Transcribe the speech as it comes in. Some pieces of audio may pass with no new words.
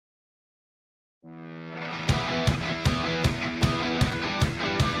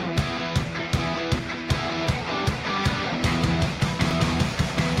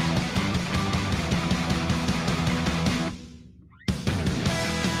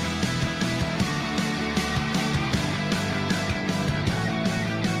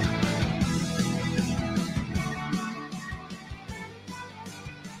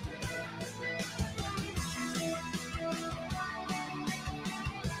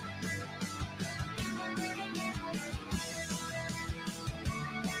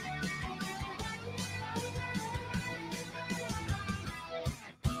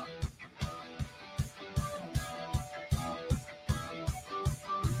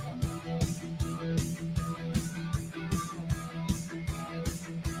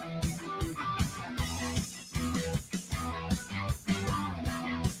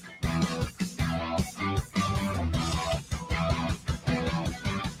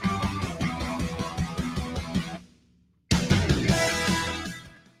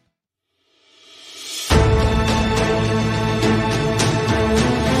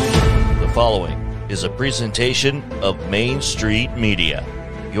is a presentation of Main Street Media,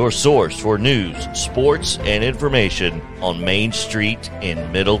 your source for news, sports, and information on Main Street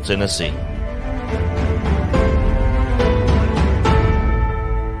in Middle Tennessee.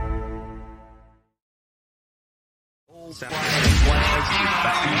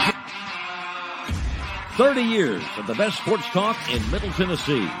 Flags. 30 years of the best sports talk in Middle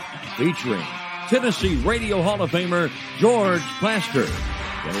Tennessee, featuring Tennessee Radio Hall of Famer George Plaster,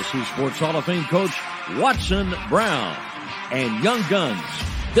 Tennessee Sports Hall of Fame coach Watson Brown, and Young Guns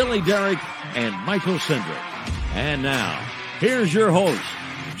Billy Derrick and Michael Sindrick. And now, here's your host,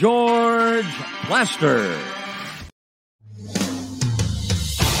 George Plaster.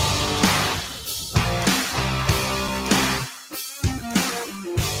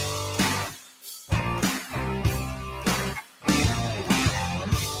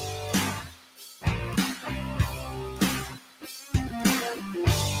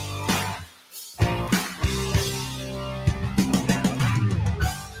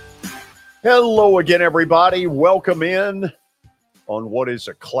 Hello again, everybody. Welcome in on what is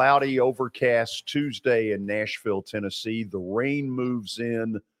a cloudy, overcast Tuesday in Nashville, Tennessee. The rain moves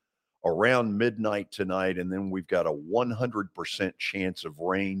in around midnight tonight, and then we've got a 100% chance of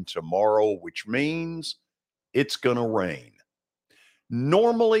rain tomorrow, which means it's going to rain.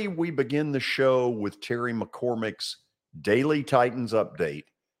 Normally, we begin the show with Terry McCormick's Daily Titans Update.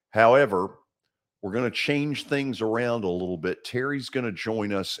 However, we're going to change things around a little bit. Terry's going to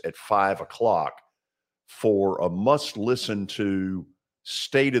join us at 5 o'clock for a must-listen to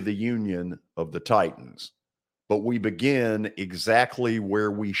State of the Union of the Titans. But we begin exactly where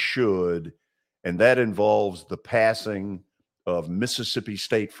we should, and that involves the passing of Mississippi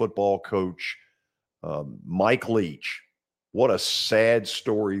State football coach Mike Leach. What a sad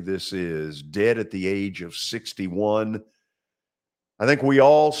story this is. Dead at the age of 61. I think we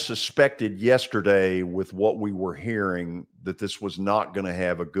all suspected yesterday with what we were hearing that this was not going to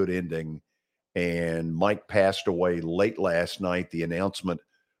have a good ending, and Mike passed away late last night. The announcement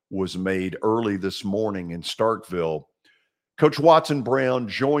was made early this morning in Starkville. Coach Watson Brown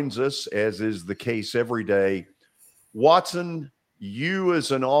joins us, as is the case every day. Watson, you as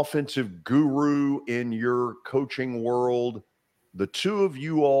an offensive guru in your coaching world, the two of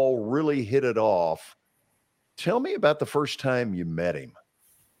you all really hit it off. Tell me about the first time you met him.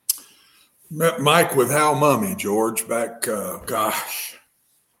 Met Mike with Hal Mummy, George, back, I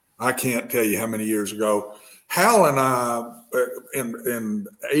can't tell you how many years ago. Hal and I, in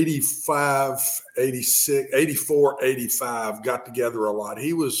 85, 86, 84, 85, got together a lot.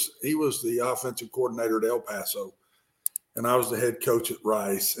 He was the offensive coordinator at El Paso, and I was the head coach at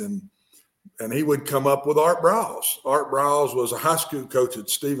Rice. And he would come up with Art Browse. Art Browse was a high school coach at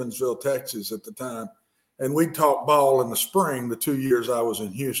Stevensville, Texas at the time. And we'd talk ball in the spring, the 2 years I was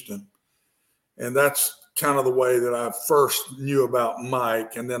in Houston. And that's kind of the way that I first knew about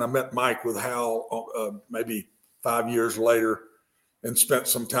Mike. And then I met Mike with Hal maybe 5 years later and spent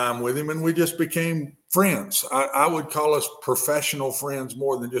some time with him. And we just became friends. I would call us professional friends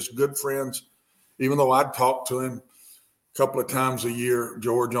more than just good friends, even though I'd talk to him a couple of times a year,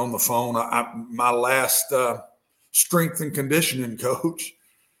 George, on the phone. My last strength and conditioning coach,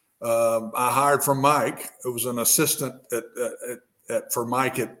 I hired from Mike. It was an assistant for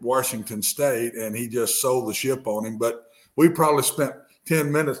Mike at Washington State, and he just sold the ship on him. But we probably spent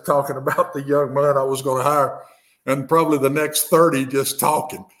 10 minutes talking about the young man I was going to hire, and probably the next 30 just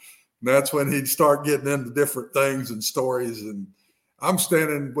talking. And that's when he'd start getting into different things and stories. And I'm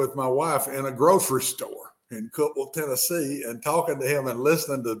standing with my wife in a grocery store in Cookeville, Tennessee, and talking to him and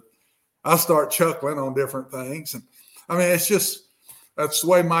listening to – I start chuckling on different things. And, I mean, it's just – that's the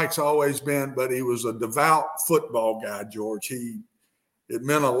way Mike's always been, but he was a devout football guy, George. It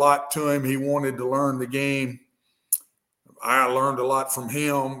meant a lot to him. He wanted to learn the game. I learned a lot from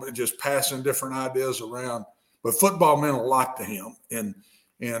him, just passing different ideas around. But football meant a lot to him, and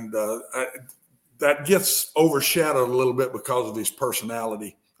that gets overshadowed a little bit because of his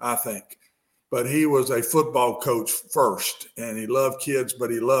personality, I think. But he was a football coach first, and he loved kids, but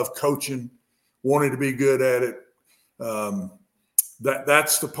he loved coaching, wanted to be good at it.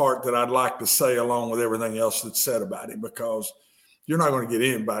 That's the part that I'd like to say along with everything else that's said about him, because you're not going to get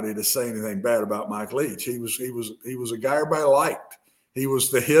anybody to say anything bad about Mike Leach. He was a guy everybody liked. He was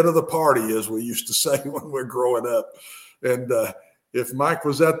the hit of the party, as we used to say when we were growing up. And if Mike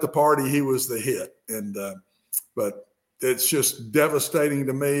was at the party, he was the hit. And but it's just devastating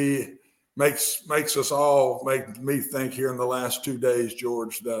to me. Makes us all, make me think here in the last 2 days,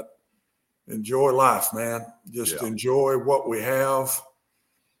 George, that enjoy life, man. Just enjoy what we have.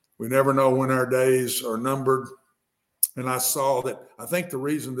 We never know when our days are numbered. And I saw that. I think the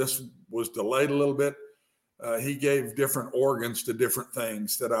reason this was delayed a little bit, he gave different organs to different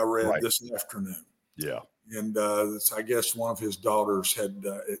things that I read this afternoon. Yeah. And I guess one of his daughters had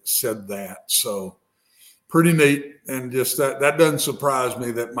said that. So pretty neat. And just that doesn't surprise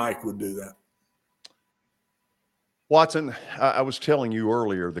me that Mike would do that. Watson, I was telling you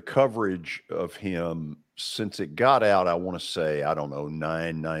earlier, the coverage of him since it got out, I want to say,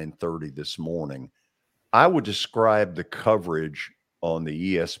 9:30 this morning, I would describe the coverage on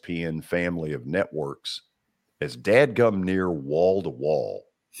the ESPN family of networks as dadgum near wall to wall.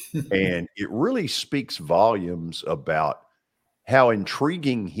 And it really speaks volumes about how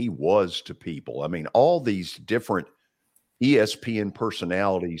intriguing he was to people. I mean, all these different ESPN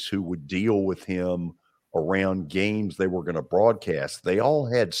personalities who would deal with him around games they were going to broadcast, they all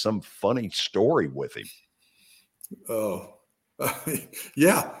had some funny story with him. Oh,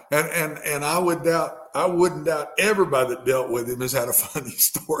 yeah. And I wouldn't doubt everybody that dealt with him has had a funny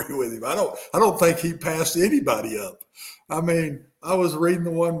story with him. I don't think he passed anybody up. I mean, I was reading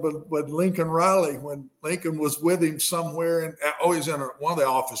the one with Lincoln Riley when Lincoln was with him somewhere, and he's in one of the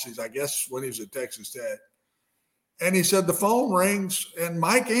offices, I guess, when he was at Texas Tech. And he said the phone rings and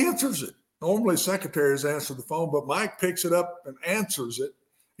Mike answers it. Normally secretaries answer the phone, but Mike picks it up and answers it.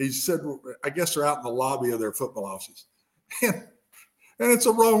 He said, I guess they're out in the lobby of their football offices. And it's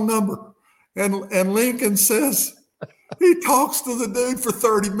a wrong number. And Lincoln says he talks to the dude for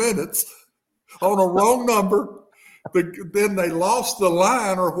 30 minutes on a wrong number. Then they lost the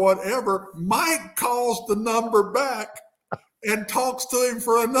line or whatever. Mike calls the number back and talks to him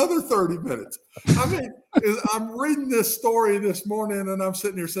for another 30 minutes. I mean, I'm reading this story this morning and I'm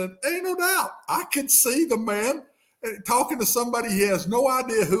sitting here saying, ain't no doubt. I can see the man talking to somebody he has no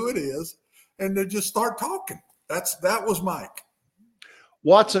idea who it is, and they just start talking. That was Mike.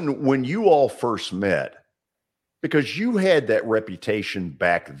 Watson, when you all first met, because you had that reputation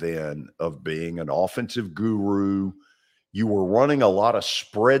back then of being an offensive guru, you were running a lot of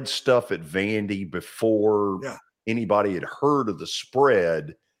spread stuff at Vandy before anybody had heard of the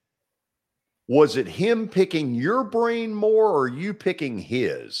spread. Was it him picking your brain more or you picking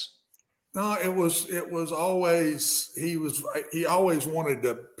his? No, it was always, he always wanted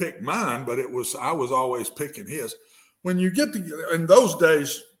to pick mine, but I was always picking his. When you get together, in those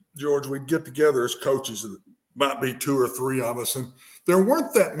days, George, we'd get together as coaches, might be 2 or 3 of us, and there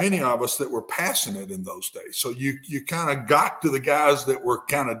weren't that many of us that were passionate in those days. So you kind of got to the guys that were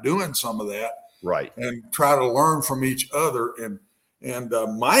kind of doing some of that, right, and try to learn from each other. And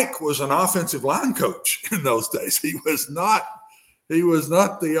Mike was an offensive line coach in those days. He was not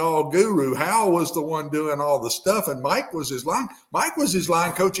the all guru. Hal was the one doing all the stuff, and Mike was his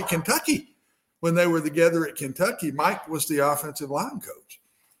line coach at Kentucky. When they were together at Kentucky, Mike was the offensive line coach.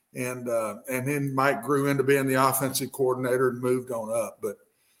 And then Mike grew into being the offensive coordinator and moved on up. But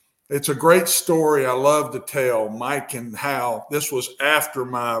it's a great story I love to tell. Mike and Hal, this was after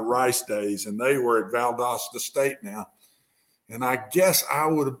my Rice days, and they were at Valdosta State now. And I guess I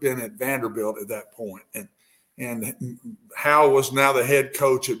would have been at Vanderbilt at that point. And Hal was now the head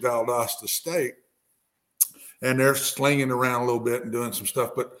coach at Valdosta State. And they're slinging around a little bit and doing some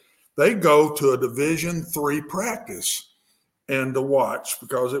stuff. But they go to a Division III practice and to watch,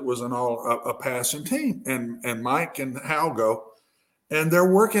 because it was a passing team. And Mike and Hal go, and they're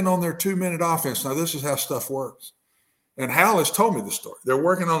working on their 2-minute offense. Now, this is how stuff works. And Hal has told me the story. They're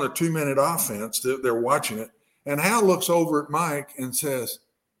working on their 2-minute offense. They're watching it. And Hal looks over at Mike and says,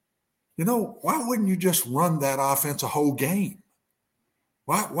 why wouldn't you just run that offense a whole game?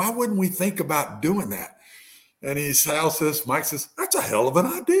 Why wouldn't we think about doing that? And Mike says, that's a hell of an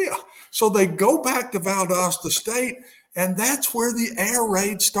idea. So they go back to Valdosta State, and that's where the air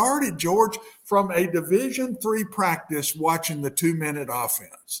raid started, George, from a Division III practice watching the 2-minute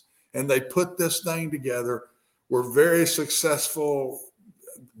offense. And they put this thing together. Were very successful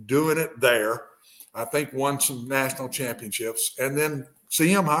doing it there. I think won some national championships. And then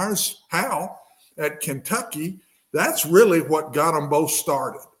CM hires Hal at Kentucky. That's really what got them both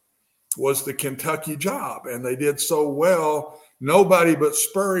started, was the Kentucky job. And they did so well, nobody but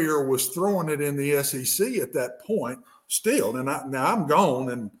Spurrier was throwing it in the SEC at that point still. And now I'm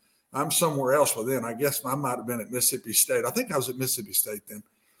gone and I'm somewhere else by then. I guess I might have been at Mississippi State. I think I was at Mississippi State then.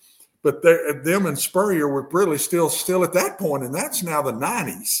 But them and Spurrier were really still at that point, and that's now the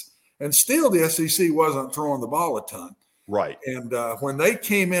 90s. And still the SEC wasn't throwing the ball a ton. Right. And when they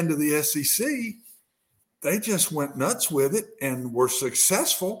came into the SEC, they just went nuts with it and were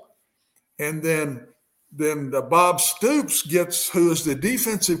successful. And then Bob Stoops who is the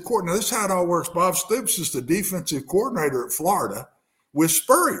defensive coordinator. This is how it all works. Bob Stoops is the defensive coordinator at Florida with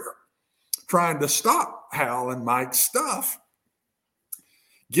Spurrier. trying to stop Hal and Mike's stuff,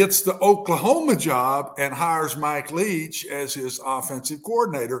 gets the Oklahoma job and hires Mike Leach as his offensive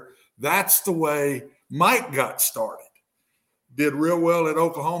coordinator. That's the way Mike got started. Did real well at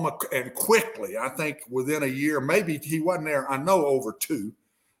Oklahoma and quickly. I think within a year, maybe he wasn't there, I know, over 2.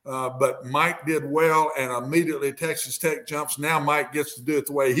 But Mike did well, and immediately Texas Tech jumps. Now Mike gets to do it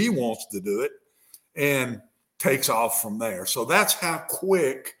the way he wants to do it and takes off from there. So that's how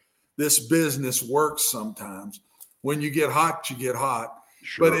quick this business works sometimes. When you get hot, you get hot.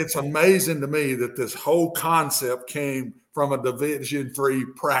 Sure. But it's amazing to me that this whole concept came from a Division III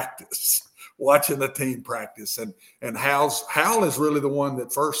practice, watching the team practice. And Hal is really the one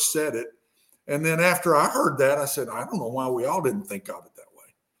that first said it. And then after I heard that, I said, I don't know why we all didn't think of it that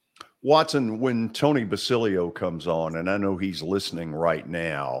way. Watson, when Tony Basilio comes on, and I know he's listening right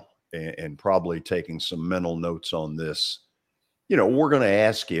now and probably taking some mental notes on this, we're going to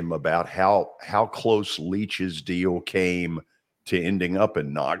ask him about how close Leach's deal came to ending up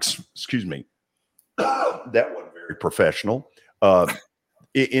in excuse me. That wasn't very professional.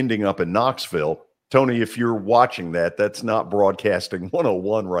 Ending up in Knoxville. Tony, if you're watching that, that's not broadcasting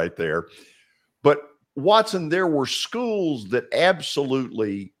 101 right there. But Watson, there were schools that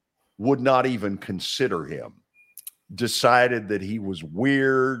absolutely would not even consider him, decided that he was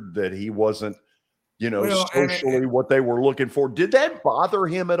weird, that he wasn't, socially what they were looking for. Did that bother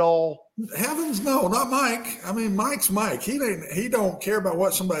him at all? Heavens, no, not Mike. I mean, Mike's Mike. He don't care about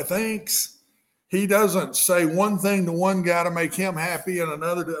what somebody thinks. He doesn't say one thing to one guy to make him happy and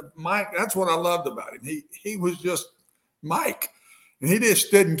another to Mike. That's what I loved about him. He was just Mike. And he just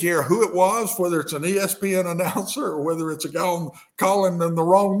didn't care who it was, whether it's an ESPN announcer or whether it's a guy calling them the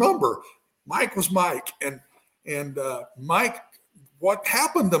wrong number. Mike was Mike. And Mike, what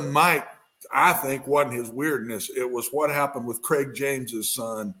happened to Mike, I think, wasn't his weirdness. It was what happened with Craig James's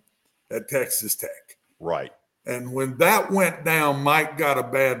son at Texas Tech. Right. And when that went down, Mike got a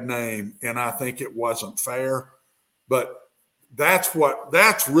bad name, and I think it wasn't fair. But that's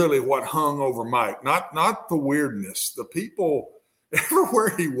really what hung over Mike, not the weirdness. The people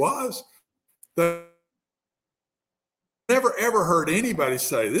everywhere he was, they never ever heard anybody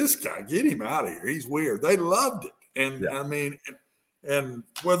say, "This guy, get him out of here. He's weird." They loved it. And I mean, and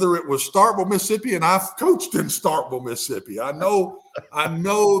whether it was Starkville, Mississippi, and I've coached in Starkville, Mississippi, I know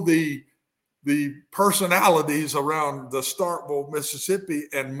the personalities around the Starkville, Mississippi,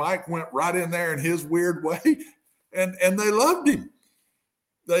 and Mike went right in there in his weird way, and they loved him.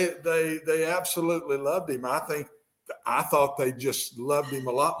 They absolutely loved him. I thought they just loved him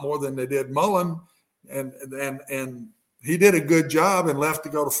a lot more than they did Mullen, and he did a good job and left to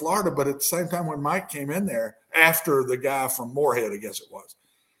go to Florida. But at the same time, when Mike came in there, after the guy from Moorhead, I guess it was,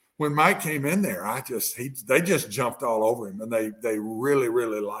 when Mike came in there, they just jumped all over him, and they really,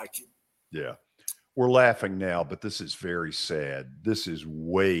 really like him. Yeah. We're laughing now, but this is very sad. This is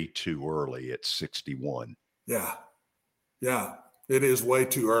way too early at 61. Yeah. Yeah. It is way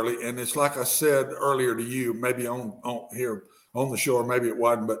too early. And it's like I said earlier to you, maybe on here on the show, or maybe it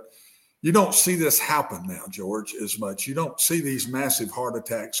wasn't, but you don't see this happen now, George, as much. You don't see these massive heart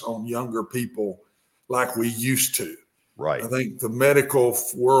attacks on younger people like we used to. Right. I think the medical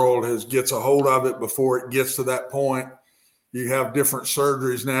world gets a hold of it before it gets to that point. You have different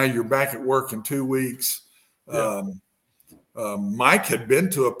surgeries now. You're back at work in 2 weeks. Yeah. Mike had been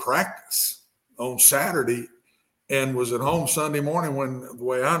to a practice on Saturday and was at home Sunday morning when, the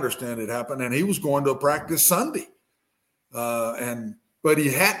way I understand it, happened, and he was going to a practice Sunday. But he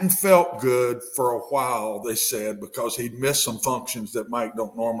hadn't felt good for a while, they said, because he'd missed some functions that Mike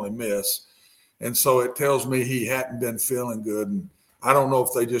don't normally miss. And so it tells me he hadn't been feeling good. And I don't know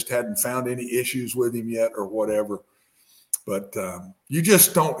if they just hadn't found any issues with him yet or whatever. But you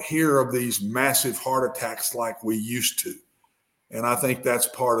just don't hear of these massive heart attacks like we used to. And I think that's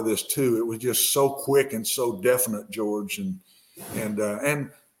part of this too. It was just so quick and so definite, George. And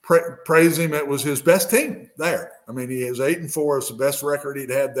praise him. It was his best team there. I mean, he is 8-4. It's the best record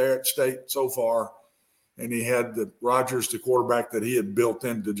he'd had there at state so far. And he had Rogers, the quarterback that he had built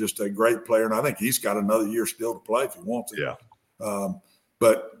into just a great player. And I think he's got another year still to play if he wants it. Yeah.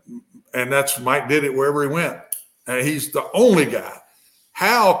 And that's Mike did it wherever he went. And he's the only guy.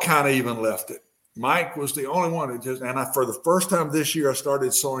 Hal kind of even left it. Mike was the only one for the first time this year, I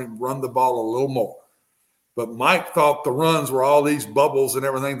started seeing him run the ball a little more. But Mike thought the runs were all these bubbles and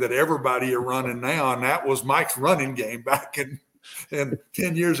everything that everybody are running now. And that was Mike's running game back in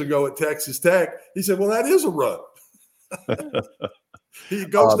 10 years ago at Texas Tech. He said, well, that is a run. He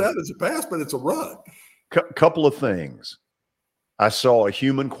goes down as a pass, but it's a run. Couple of things. I saw a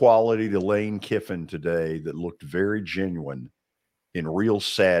human quality to Lane Kiffin today that looked very genuine. in real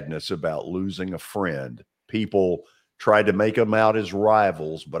sadness about losing a friend. People tried to make them out as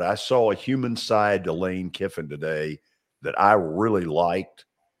rivals, but I saw a human side to Lane Kiffin today that I really liked,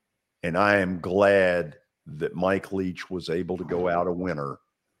 and I am glad that Mike Leach was able to go out a winner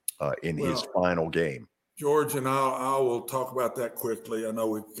in his final game. George, and I will talk about that quickly. I know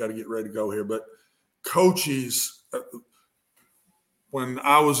we've got to get ready to go here, but coaches, when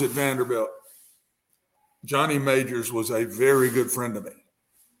I was at Vanderbilt, Johnny Majors was a very good friend of me.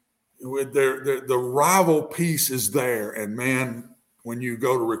 The rival piece is there, and man, when you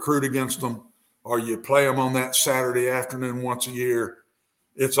go to recruit against them or you play them on that Saturday afternoon once a year,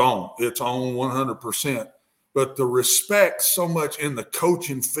 it's on 100%. But the respect so much in the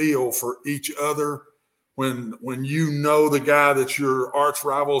coaching feel for each other, when you know the guy that your arch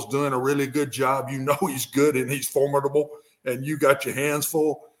rival is doing a really good job, you know he's good and he's formidable, and you got your hands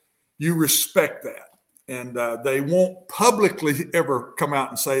full, you respect that. And they won't publicly ever come out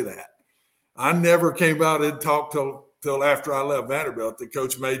and say that. I never came out and talked till after I left Vanderbilt that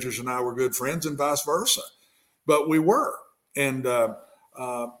Coach Majors and I were good friends and vice versa. But we were. And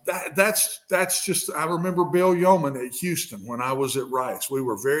that's just – I remember Bill Yeoman at Houston when I was at Rice. We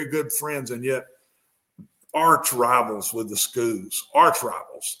were very good friends, and yet arch rivals with the Scoos, arch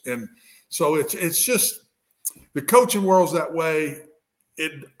rivals. And so it's just – the coaching world's that way.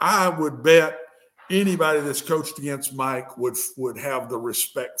 I would bet – anybody that's coached against Mike would have the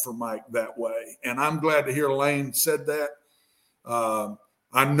respect for Mike that way. And I'm glad to hear Lane said that.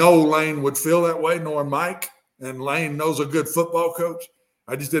 I know Lane would feel that way knowing Mike, and Lane knows a good football coach.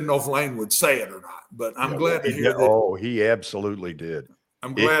 I just didn't know if Lane would say it or not. But I'm glad to hear that. Oh, he absolutely did.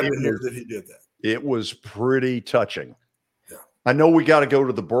 I'm glad to hear that he did that. It was pretty touching. Yeah. I know we got to go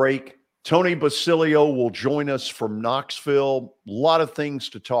to the break. Tony Basilio will join us from Knoxville. A lot of things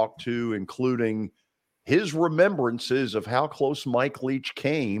to talk to, including his remembrances of how close Mike Leach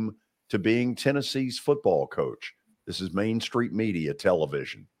came to being Tennessee's football coach. This is Main Street Media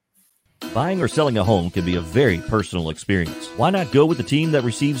Television. Buying or selling a home can be a very personal experience. Why not go with the team that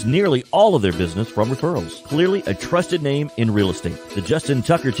receives nearly all of their business from referrals? Clearly a trusted name in real estate. The Justin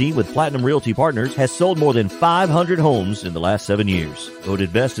Tucker team with Platinum Realty Partners has sold more than 500 homes in the last 7 years.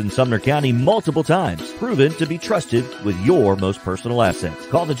 Voted best in Sumner County multiple times. Proven to be trusted with your most personal assets.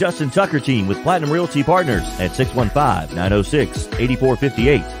 Call the Justin Tucker team with Platinum Realty Partners at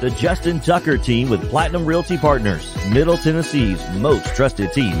 615-906-8458. The Justin Tucker team with Platinum Realty Partners, Middle Tennessee's most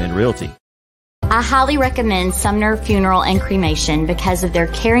trusted team in realty. I highly recommend Sumner Funeral and Cremation because of their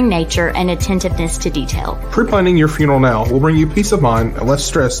caring nature and attentiveness to detail. Pre-planning your funeral now will bring you peace of mind and less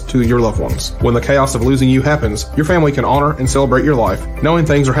stress to your loved ones. When the chaos of losing you happens, your family can honor and celebrate your life, knowing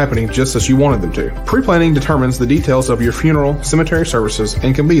things are happening just as you wanted them to. Pre-planning determines the details of your funeral, cemetery services,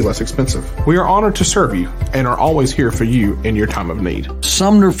 and can be less expensive. We are honored to serve you and are always here for you in your time of need.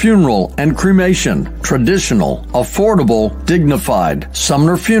 Sumner Funeral and Cremation. Traditional, affordable, dignified.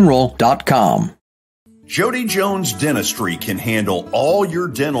 SumnerFuneral.com. Jody Jones Dentistry can handle all your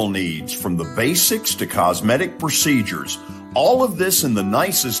dental needs, from the basics to cosmetic procedures. All of this in the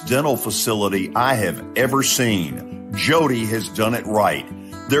nicest dental facility I have ever seen. Jody has done it right.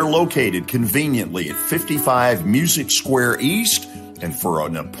 They're located conveniently at 55 Music Square East, and for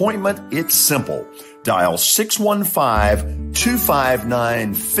an appointment, it's simple. Dial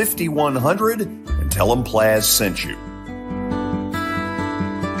 615-259-5100 and tell them Plaz sent you.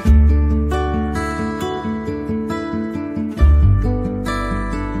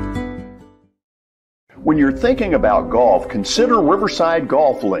 When you're thinking about golf, consider Riverside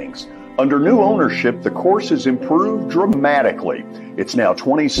Golf Links. Under new ownership, the course has improved dramatically. It's now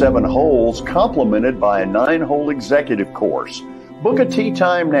 27 holes, complemented by a 9-hole executive course. Book a tee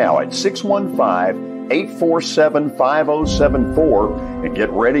time now at 615-847-5074 and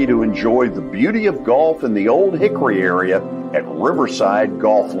get ready to enjoy the beauty of golf in the Old Hickory area at Riverside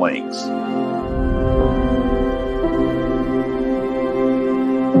Golf Links.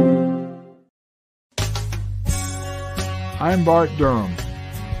 I'm Bart Durham.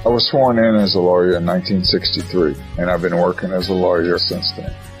 I was sworn in as a lawyer in 1963, and I've been working as a lawyer since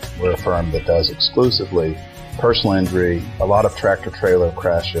then. We're a firm that does exclusively personal injury, a lot of tractor-trailer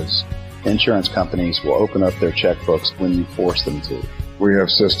crashes. Insurance companies will open up their checkbooks when you force them to. We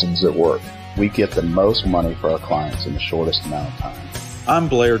have systems that work. We get the most money for our clients in the shortest amount of time. I'm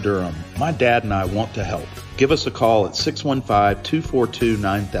Blair Durham. My dad and I want to help. Give us a call at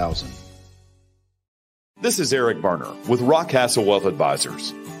 615-242-9000. This is Eric Berner with Rockcastle Wealth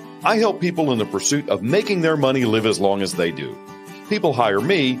Advisors. I help people in the pursuit of making their money live as long as they do. People hire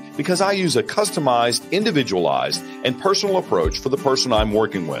me because I use a customized, individualized, and personal approach for the person I'm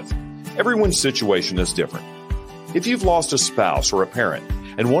working with. Everyone's situation is different. If you've lost a spouse or a parent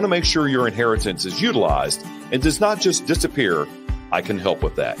and want to make sure your inheritance is utilized and does not just disappear, I can help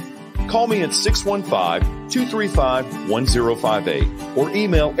with that. Call me at 615-235-1058 or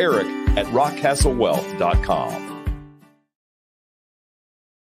email Eric at rockcastlewealth.com.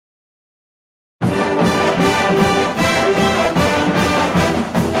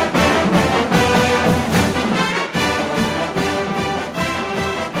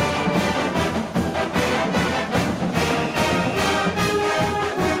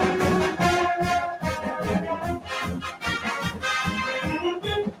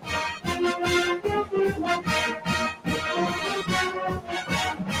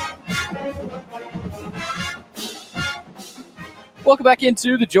 Welcome back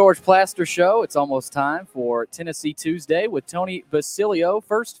into the George Plaster Show. It's almost time for Tennessee Tuesday with Tony Basilio.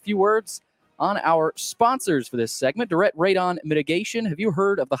 First, few words on our sponsors for this segment. Direct Radon Mitigation. Have you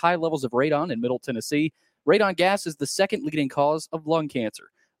heard of the high levels of radon in Middle Tennessee? Radon gas is the second leading cause of lung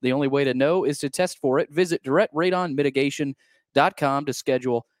cancer. The only way to know is to test for it. Visit directradonmitigation.com to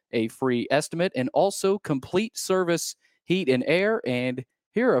schedule a free estimate, and also Complete Service Heat and Air. And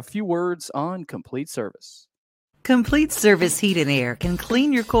here are a few words on Complete Service. Complete Service Heat and Air can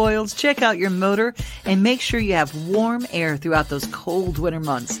clean your coils, check out your motor, and make sure you have warm air throughout those cold winter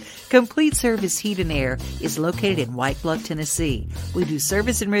months. Complete Service Heat and Air is located in White Bluff, Tennessee. We do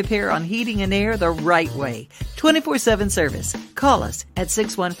service and repair on heating and air the right way. 24/7 service. Call us at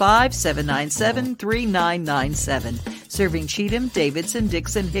 615-797-3997. Serving Cheatham, Davidson,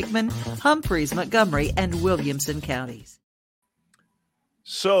 Dixon, Hickman, Humphreys, Montgomery, and Williamson counties.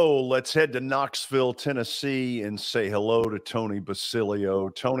 So let's head to Knoxville, Tennessee, and say hello to Tony Basilio.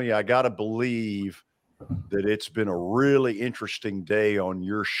 Tony, I got to believe that it's been a really interesting day on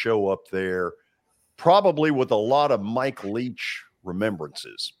your show up there, probably with a lot of Mike Leach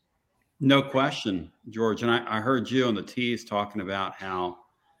remembrances. No question, George. And I heard you on the tees talking about how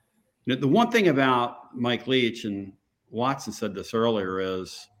the one thing about Mike Leach, and Watson said this earlier,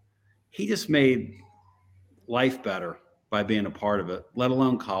 is he just made life better by being a part of it, let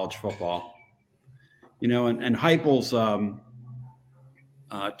alone college football. And Heupel's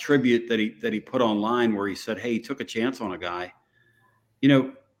tribute that he put online where he said, hey, he took a chance on a guy.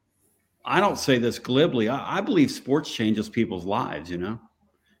 I don't say this glibly. I believe sports changes people's lives,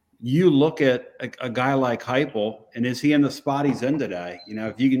 You look at a guy like Heupel, and is he in the spot he's in today?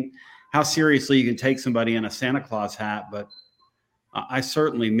 If you can, how seriously you can take somebody in a Santa Claus hat, but I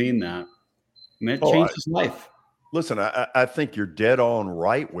certainly mean that. It changed his life. Listen, I think you're dead on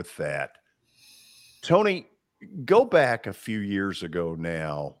right with that. Tony, go back a few years ago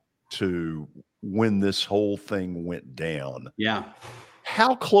now to when this whole thing went down. Yeah.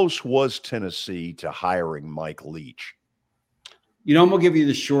 How close was Tennessee to hiring Mike Leach? I'm going to give you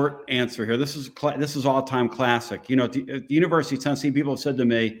the short answer here. This is all-time classic. At the University of Tennessee, people have said to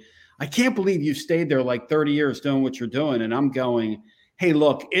me, I can't believe you stayed there like 30 years doing what you're doing. And I'm going, hey,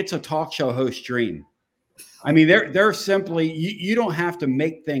 look, it's a talk show host dream. I mean, they're simply, you don't have to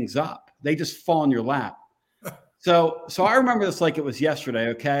make things up. They just fall in your lap. So I remember this like it was yesterday,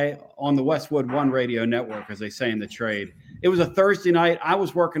 okay, on the Westwood One radio network, as they say in the trade. It was a Thursday night. I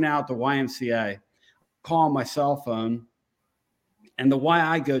was working out at the YMCA, calling my cell phone. And the Y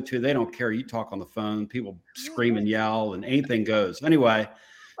I go to, they don't care. You talk on the phone, people scream and yell, and anything goes. Anyway,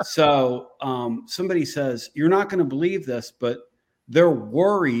 so somebody says, you're not going to believe this, but they're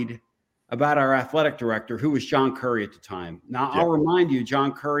worried about our athletic director, who was John Curry at the time. Now, I'll remind you,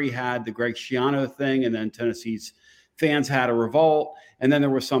 John Curry had the Greg Schiano thing, and then Tennessee's fans had a revolt, and then there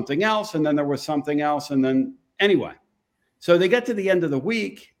was something else, and then there was something else, and then anyway. So they get to the end of the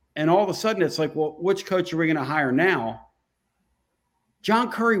week, and all of a sudden it's like, well, which coach are we going to hire now? John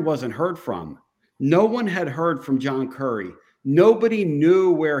Curry wasn't heard from. No one had heard from John Curry. Nobody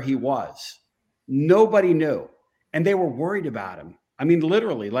knew where he was. Nobody knew. And they were worried about him. I mean,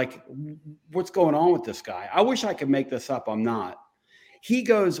 literally, like, what's going on with this guy? I wish I could make this up. I'm not. He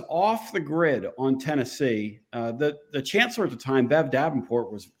goes off the grid on Tennessee. The chancellor at the time, Bev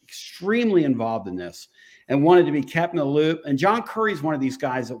Davenport, was extremely involved in this and wanted to be kept in the loop. And John Curry's one of these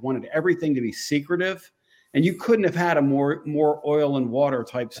guys that wanted everything to be secretive. And you couldn't have had a more oil and water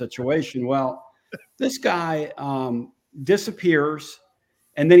type situation. Well, this guy disappears,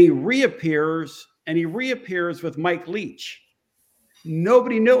 and then he reappears, and he reappears with Mike Leach.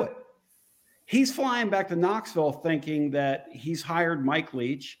 Nobody knew it. He's flying back to Knoxville thinking that he's hired Mike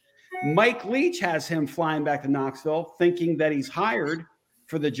Leach. Mike Leach has him flying back to Knoxville thinking that he's hired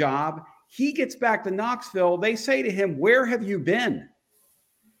for the job. He gets back to Knoxville. They say to him, where have you been?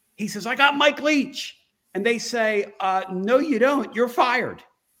 He says, I got Mike Leach. And they say, no, you don't. You're fired.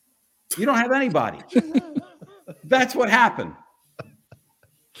 You don't have anybody. That's what happened.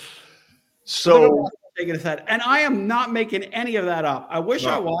 So taking his head, and I am not making any of that up. I wish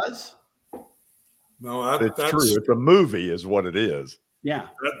I was. No, that's true. It's a movie, is what it is. Yeah,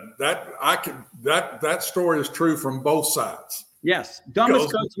 that story is true from both sides. Yes,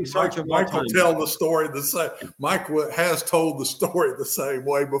 dumbest coaching search of all Mike time. will tell the story the same. Mike has told the story the same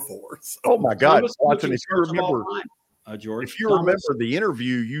way before. So. Oh my God, Watson! If you remember, George, if you remember the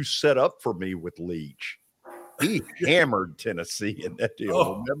interview you set up for me with Leach, he hammered Tennessee in that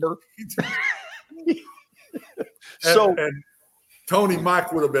deal. Remember? And Tony,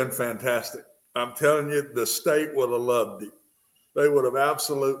 Mike would have been fantastic. I'm telling you, the state would have loved him. They would have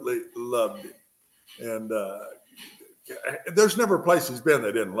absolutely loved him. And there's never a place he's been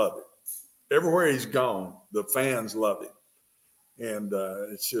they didn't love him. Everywhere he's gone, the fans love him. And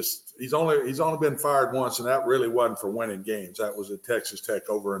it's just he's only been fired once, and that really wasn't for winning games. That was at Texas Tech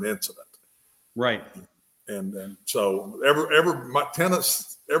over an incident. Right. And so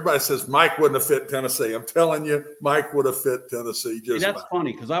everybody says Mike wouldn't have fit Tennessee. I'm telling you, Mike would have fit Tennessee just that's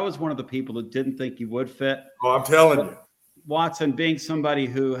funny because I was one of the people that didn't think he would fit. Oh, I'm telling you. Watson, being somebody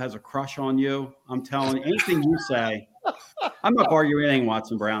who has a crush on you, I'm telling you, anything you say, I'm not arguing anything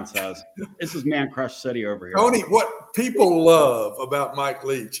Watson Brown says. This is Man Crush City over here. Tony, what people love about Mike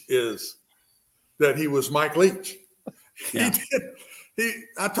Leach is that he was Mike Leach. Yeah.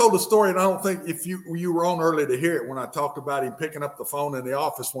 I told the story, and I don't think if you were on early to hear it when I talked about him picking up the phone in the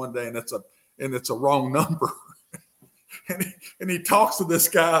office one day, and it's a wrong number, and he talks to this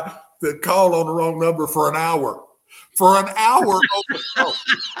guy that called on the wrong number for an hour. For an hour on the show.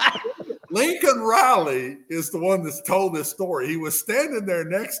 Lincoln Riley is the one that's told this story. He was standing there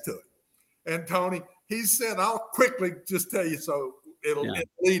next to him, and Tony, he said, "I'll quickly just tell you so it'll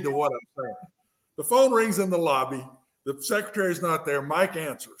lead to what I'm saying." The phone rings in the lobby. The secretary's not there. Mike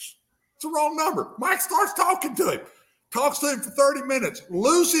answers. It's the wrong number. Mike starts talking to him, talks to him for 30 minutes,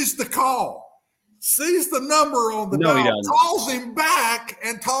 loses the call, sees the number on the dial, calls him back,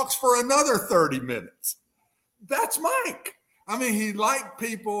 and talks for another 30 minutes. That's Mike. I mean, he liked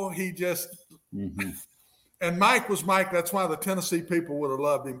people. He just and Mike was Mike. That's why the Tennessee people would have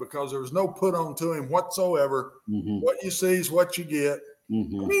loved him because there was no put on to him whatsoever. What you see is what you get. I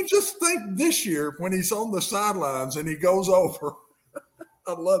mean, just think this year when he's on the sidelines and he goes over.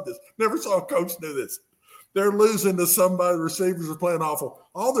 I love this. Never saw a coach do this. They're losing to somebody. The receivers are playing awful.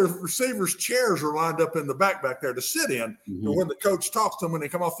 All the receivers' chairs are lined up in the back there to sit in. And when the coach talks to them when they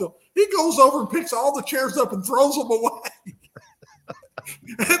come off field, he goes over and picks all the chairs up and throws them away.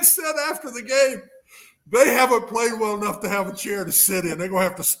 And said after the game, they haven't played well enough to have a chair to sit in. They're going to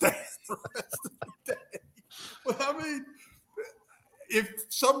have to stand the rest of the day. Well, I mean, if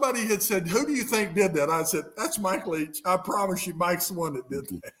somebody had said, "Who do you think did that?" I said, "That's Mike Leach. I promise you, Mike's the one that did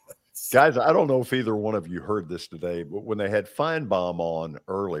that." Guys, I don't know if either one of you heard this today, but when they had Feinbaum on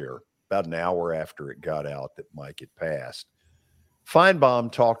earlier, about an hour after it got out that Mike had passed,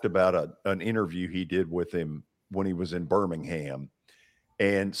 Feinbaum talked about an interview he did with him when he was in Birmingham,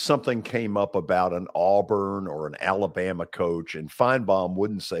 and something came up about an Auburn or an Alabama coach, and Feinbaum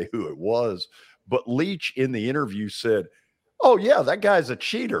wouldn't say who it was, but Leach in the interview said, "Oh, yeah, that guy's a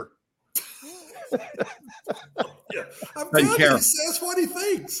cheater." I'm telling you, he says what he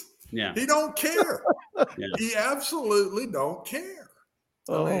thinks. Yeah. He don't care. He absolutely don't care.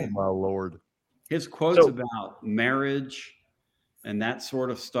 Oh, my Lord. His quotes about marriage and that sort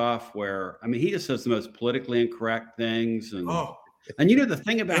of stuff where, I mean, he just says the most politically incorrect things. And you know, the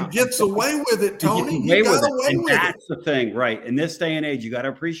thing about and gets away with it, Tony. He got away with it. That's the thing, right? In this day and age, you got to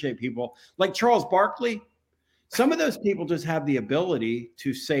appreciate people like Charles Barkley. Some of those people just have the ability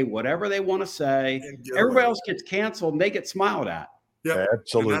to say whatever they want to say. Everybody else gets canceled and they get smiled at. Yeah,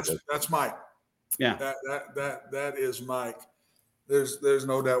 absolutely. That's Mike. Yeah, that is Mike. There's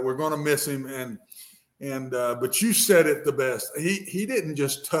no doubt. We're going to miss him, and but you said it the best. He didn't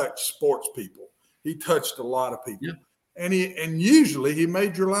just touch sports people. He touched a lot of people, and usually he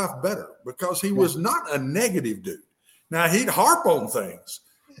made your life better because he was not a negative dude. Now he'd harp on things,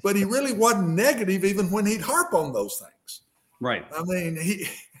 but he really wasn't negative even when he'd harp on those things. Right. I mean,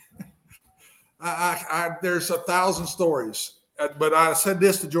 there's 1,000 stories. But I said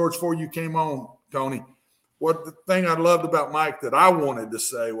this to George before you came on, Tony. What the thing I loved about Mike that I wanted to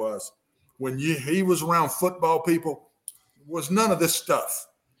say was when he was around football people, was none of this stuff.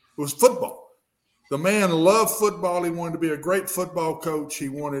 It was football. The man loved football. He wanted to be a great football coach. He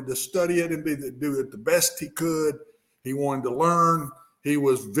wanted to study it and do it the best he could. He wanted to learn. He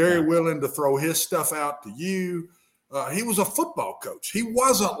was very willing to throw his stuff out to you. He was a football coach. He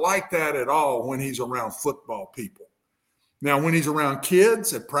wasn't like that at all when he's around football people. Now, when he's around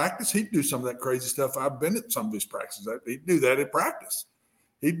kids at practice, he'd do some of that crazy stuff. I've been at some of his practices. He'd do that at practice.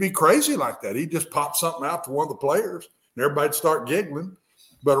 He'd be crazy like that. He'd just pop something out to one of the players, and everybody'd start giggling.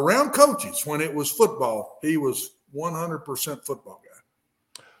 But around coaches, when it was football, he was 100% football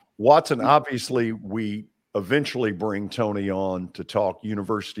guy. Watson, obviously, we eventually bring Tony on to talk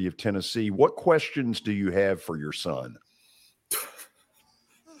University of Tennessee. What questions do you have for your son?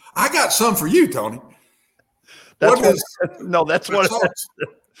 I got some for you, Tony. That's what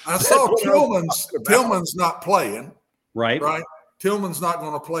I saw Tillman's not playing. Right. Tillman's not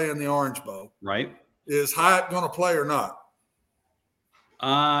going to play in the Orange Bowl. Right. Is Hyatt going to play or not?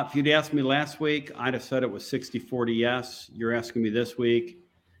 If you'd asked me last week, I'd have said it was 60-40 yes. You're asking me this week.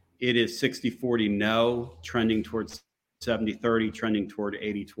 It is 60-40 no, trending towards 70-30, trending toward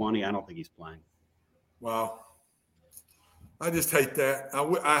 80-20. I don't think he's playing. Wow. I just hate that.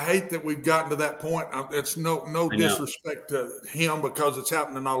 I hate that we've gotten to that point. It's no disrespect to him because it's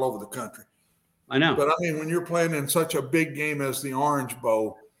happening all over the country. I know. But, I mean, when you're playing in such a big game as the Orange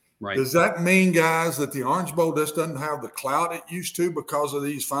Bowl, right. Does that mean, guys, that the Orange Bowl just doesn't have the clout it used to because of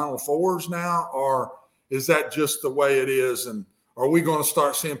these Final Fours now? Or is that just the way it is? And are we going to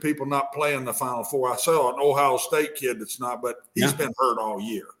start seeing people not playing the Final Four? I saw an Ohio State kid that's not, but he's been hurt all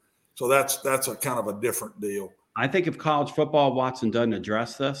year. So that's a kind of a different deal. I think if college football, Watson, doesn't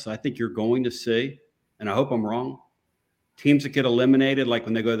address this, I think you're going to see, and I hope I'm wrong, teams that get eliminated, like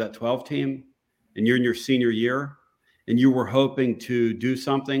when they go to that 12 team and you're in your senior year and you were hoping to do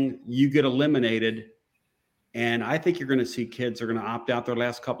something, you get eliminated. And I think you're going to see kids are going to opt out their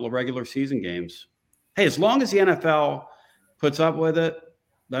last couple of regular season games. Hey, as long as the NFL puts up with it,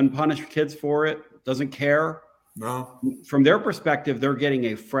 doesn't punish kids for it, doesn't care. No. From their perspective, they're getting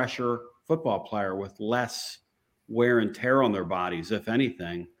a fresher football player with less wear and tear on their bodies, if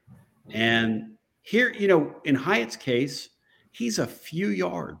anything. And here, in Hyatt's case, he's a few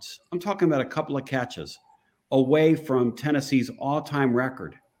yards. I'm talking about a couple of catches away from Tennessee's all-time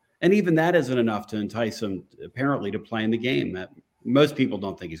record. And even that isn't enough to entice him, apparently, to play in the game. Most people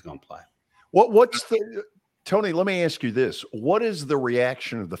don't think he's going to play. Tony, let me ask you this. What is the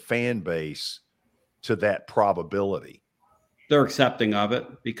reaction of the fan base to that probability? They're accepting of it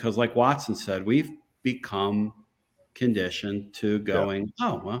because, like Watson said, we've become conditioned to going,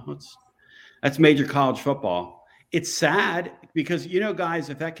 that's major college football. It's sad because, guys,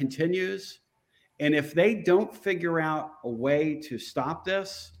 if that continues and if they don't figure out a way to stop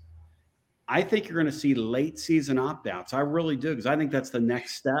this, I think you're going to see late season opt-outs. I really do, because I think that's the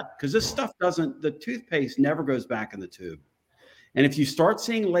next step, because this stuff the toothpaste never goes back in the tube. And if you start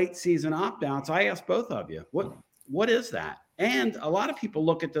seeing late season opt-outs, I ask both of you, what is that? And a lot of people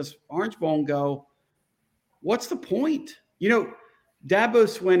look at this Orange Bowl and go, what's the point? Dabo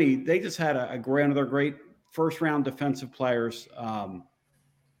Swinney, they just had one of their great first-round defensive players opt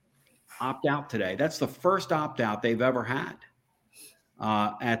out today. That's the first opt-out they've ever had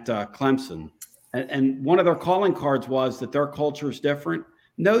at Clemson. And one of their calling cards was that their culture is different.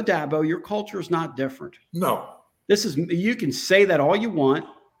 No, Dabo, your culture is not different. No. You can say that all you want,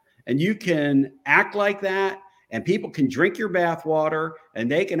 and you can act like that, and people can drink your bathwater, and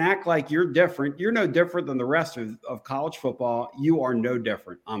they can act like you're different. You're no different than the rest of college football. You are no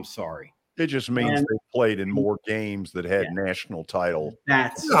different. I'm sorry. It just means they played in more games that had national title.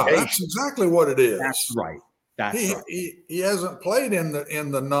 That's exactly what it is. That's right. He hasn't played in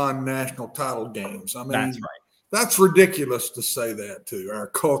the non-national title games. I mean, that's right. That's ridiculous to say that too. Our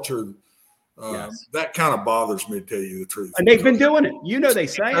culture, that kind of bothers me, to tell you the truth. And they've been doing it. They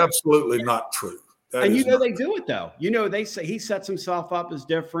say absolutely not true. That and they do it though. They say he sets himself up as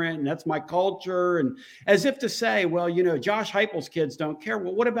different, and that's my culture, and as if to say, well, Josh Heupel's kids don't care.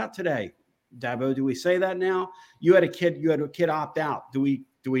 Well, what about today, Dabo? Do we say that now? You had a kid opt out. Do we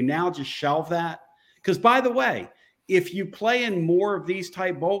now just shelve that? Because, by the way, if you play in more of these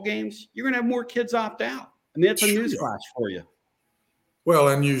type bowl games, you're going to have more kids opt out. I mean, that's a newsflash for you. Well,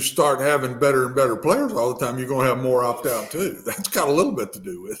 and you start having better and better players all the time, you're going to have more opt out too. That's got a little bit to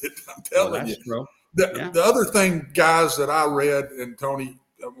do with it. I'm telling you. True. The other thing, guys, that I read, and Tony,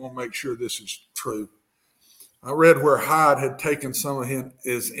 I want to make sure this is true. I read where Hyde had taken some of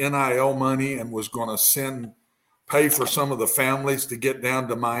his NIL money and was going to pay for some of the families to get down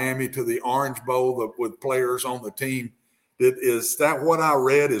to Miami to the Orange Bowl with players on the team. Is that what I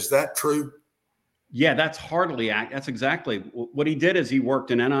read? Is that true? Yeah, that's that's exactly what he did. Is he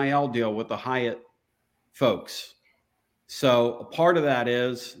worked an NIL deal with the Hyatt folks. So a part of that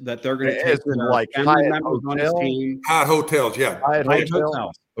is that they're going to take family members on his team. Hyatt hotels, yeah. Hyatt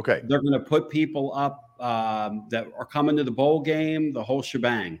hotels. Okay. They're going to put people up that are coming to the bowl game, the whole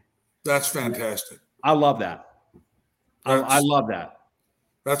shebang. That's fantastic. I love that. I love that.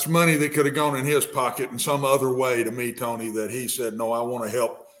 That's money that could have gone in his pocket in some other way to me, Tony, that he said, no, I want to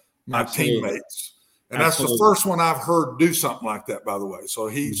help my teammates. And that's the first one I've heard do something like that, by the way. So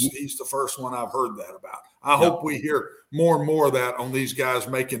he's the first one I've heard that about. I hope we hear more and more of that on these guys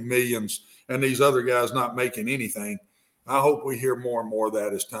making millions and these other guys not making anything. I hope we hear more and more of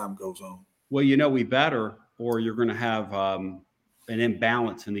that as time goes on. Well, we better, or you're going to have an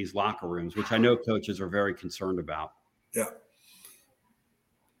imbalance in these locker rooms, which I know coaches are very concerned about. Yeah.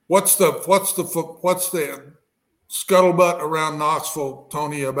 What's the scuttlebutt around Knoxville,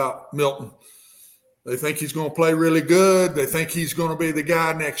 Tony, about Milton? They think he's going to play really good. They think he's going to be the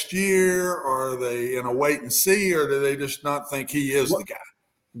guy next year. Or are they in a wait and see, or do they just not think he is the guy?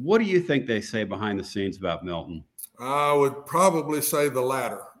 What do you think they say behind the scenes about Milton? I would probably say the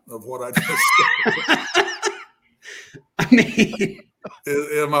latter of what I just said. I mean,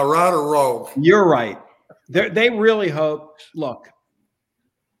 am I right or wrong? You're right. They really hope. Look,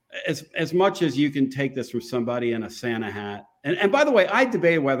 as much as you can take this from somebody in a Santa hat, and by the way, I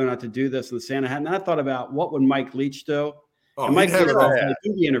debated whether or not to do this in the Santa hat, and I thought about what would Mike Leach do. Oh, and Mike Leach would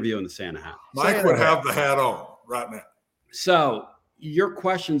do the interview in the Santa hat. Mike would have the hat on right now. So your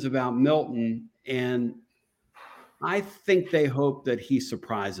questions about Milton, and I think they hope that he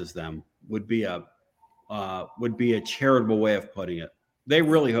surprises them. Would be a charitable way of putting it. They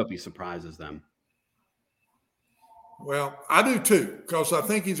really hope he surprises them. Well, I do too, because I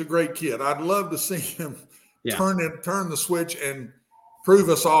think he's a great kid. I'd love to see him turn the switch and prove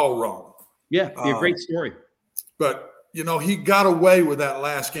us all wrong. Yeah, be a great story. But, he got away with that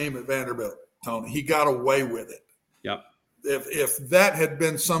last game at Vanderbilt, Tony. He got away with it. Yep. If that had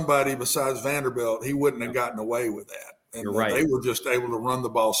been somebody besides Vanderbilt, he wouldn't have gotten away with that. And You're right. They were just able to run the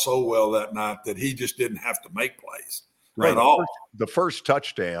ball so well that night that he just didn't have to make plays at all. The first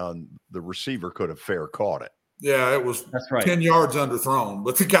touchdown, the receiver could have fair caught it. Yeah, it was 10 yards underthrown,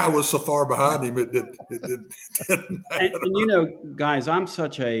 but the guy was so far behind him, it didn't matter. And guys, I'm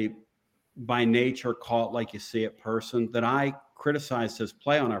such a by nature call it like you see it person that I criticized his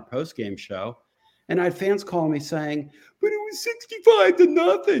play on our post-game show. And I had fans calling me saying, but it was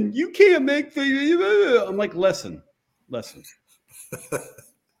 65-0. You can't make the. I'm like, listen.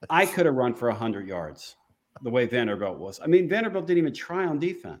 I could have run for 100 yards the way Vanderbilt was. I mean, Vanderbilt didn't even try on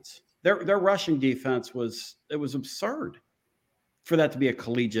defense. Their rushing defense was absurd for that to be a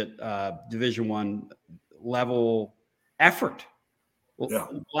collegiate Division I level effort.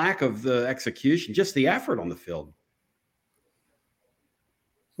 Lack of the execution, just the effort on the field.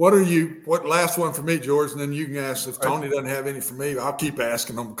 What last one for me, George, and then you can ask if Tony doesn't have any for me. I'll keep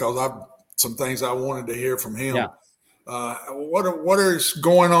asking them because I've some things I wanted to hear from him. Yeah. What is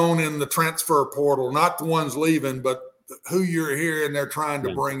going on in the transfer portal? Not the ones leaving, but who you're hearing they're trying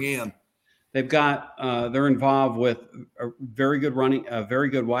to bring in. They've got they're involved with a very good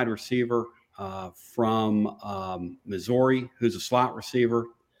wide receiver from Missouri, who's a slot receiver.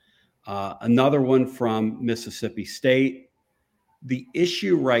 Another one from Mississippi State. The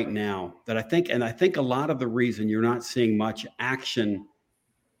issue right now that I think a lot of the reason you're not seeing much action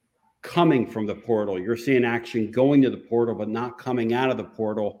coming from the portal, you're seeing action going to the portal, but not coming out of the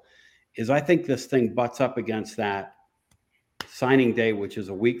portal, is I think this thing butts up against that signing day, which is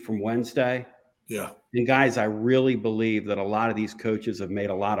a week from Wednesday. Yeah. And guys, I really believe that a lot of these coaches have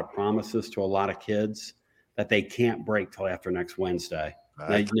made a lot of promises to a lot of kids that they can't break till after next Wednesday.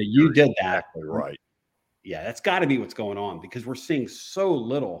 Now, you did that. Exactly right. Yeah, that's got to be what's going on because we're seeing so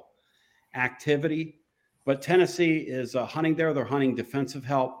little activity. But Tennessee is hunting there. They're hunting defensive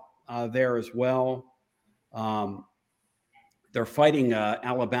help there as well. They're fighting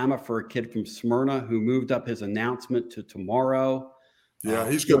Alabama for a kid from Smyrna who moved up his announcement to tomorrow. Yeah,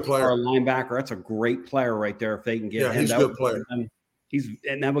 he's a good player. A linebacker. That's a great player right there. If they can get him, he's a good player.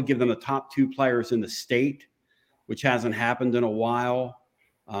 And that will give them the top two players in the state, which hasn't happened in a while.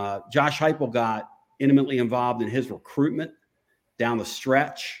 Josh Heupel got intimately involved in his recruitment down the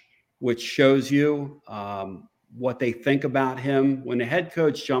stretch, which shows you what they think about him. When the head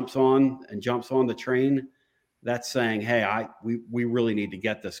coach jumps on the train, that's saying, hey, we really need to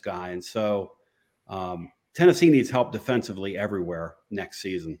get this guy. And so Tennessee needs help defensively everywhere next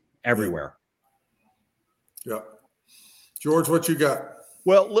season, everywhere. Yeah. George, what you got?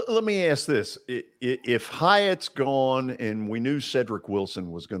 Well, let me ask this. If Hyatt's gone and we knew Cedric Wilson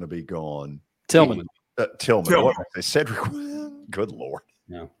was going to be gone. Tillman. Tillman. What did I say? Cedric. Good Lord.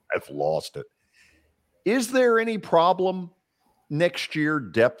 Yeah. I've lost it. Is there any problem next year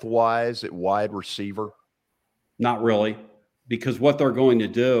depth-wise at wide receiver? Not really, because what they're going to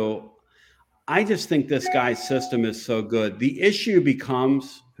do, I just think this guy's system is so good. The issue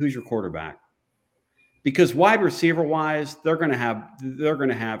becomes, who's your quarterback? because wide receiver wise, they're going to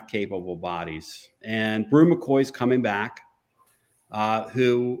have capable bodies. And Brew McCoy's coming back,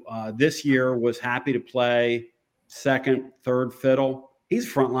 who this year was happy to play second, third fiddle. He's a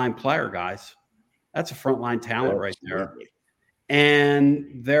frontline player, guys. That's a frontline talent right there.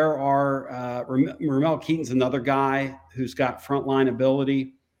 And there are Ramel Keaton's another guy who's got frontline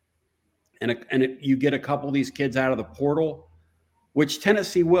ability. And you get a couple of these kids out of the portal, which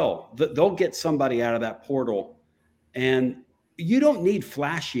Tennessee will. They'll get somebody out of that portal. And you don't need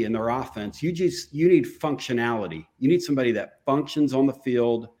flashy in their offense. You need functionality. You need somebody that functions on the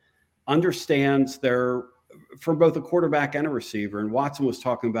field, understands for both a quarterback and a receiver. And Watson was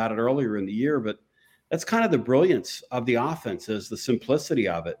talking about it earlier in the year, but that's kind of the brilliance of the offense, is the simplicity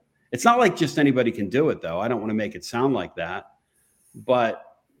of it. It's not like just anybody can do it, though. I don't want to make it sound like that. But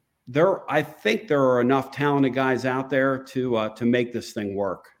I think there are enough talented guys out there to make this thing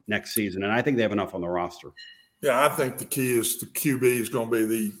work next season. And I think they have enough on the roster. Yeah, I think the key is the QB is going to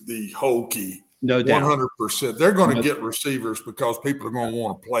be the whole key. No doubt. 100%. They're going to get receivers because people are going to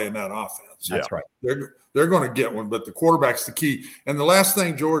want to play in that offense. That's right. They're going to get one, but the quarterback's the key. And the last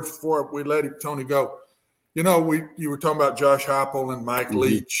thing, George, before we let Tony go, you were talking about Josh Heupel and Mike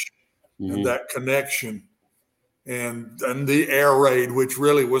Leach and that connection and the air raid, which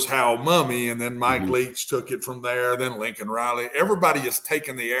really was Hal Mummy, and then Mike Leach took it from there, then Lincoln Riley. Everybody has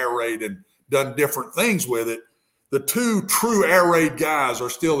taken the air raid and done different things with it. The two true air raid guys are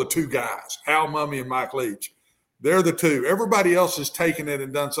still the two guys, Hal Mummy and Mike Leach. They're the two. Everybody else has taken it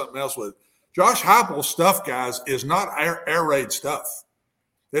and done something else with it. Josh Heupel's stuff, guys, is not air raid stuff.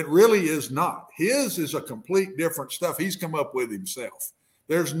 It really is not. His is a complete different stuff he's come up with himself.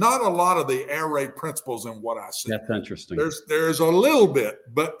 There's not a lot of the air raid principles in what I see. That's interesting. There's a little bit,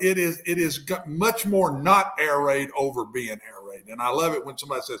 but it is much more not air raid over being air raid. And I love it when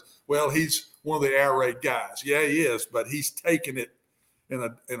somebody says, well, he's one of the air raid guys. Yeah, he is, but he's taken it in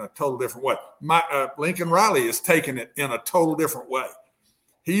a total different way. Lincoln Riley is taking it in a total different way.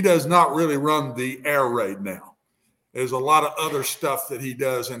 He does not really run the air raid now. There's a lot of other stuff that he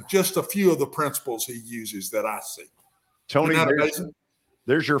does, and just a few of the principles he uses that I see. Tony,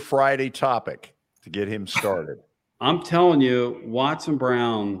 there's your Friday topic to get him started. I'm telling you, Watson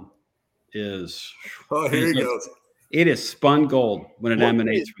Brown is – oh, here he goes. It is spun gold when it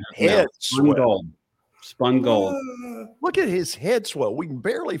emanates from his mouth. Spun gold. Look at his head swell. We can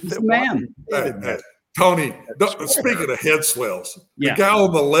barely fit one. Man. Tony, speaking of head swells, the guy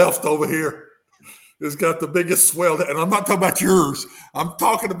on the left over here has got the biggest swell. And I'm not talking about yours. I'm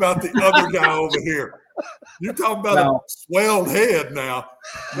talking about the other guy over here. You're talking about a swelled head now.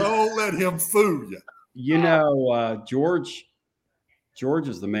 Don't let him fool you. George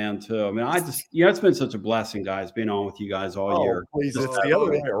is the man, too. I mean, it's been such a blessing, guys, being on with you guys all year. Please, it's the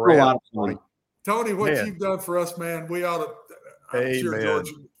other way around. A lot of fun. Tony, what you've done for us, man, we ought to. I'm sure,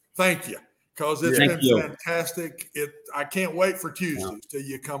 George, thank you. Because it's been fantastic. I can't wait for Tuesdays till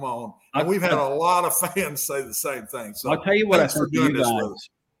you come on. And we've had a lot of fans say the same thing. So I'll tell you what I think you guys.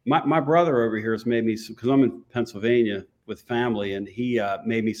 My brother over here has made me some, because I'm in Pennsylvania with family, and he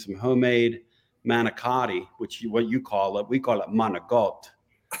made me some homemade manicotti, what you call it. We call it manigot.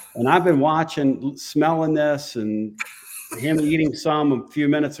 And I've been smelling this, and him eating some a few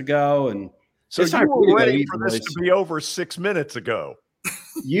minutes ago. And so you were ready for this to be over 6 minutes ago.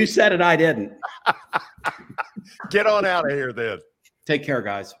 You said it, I didn't. Get on out of here then. Take care,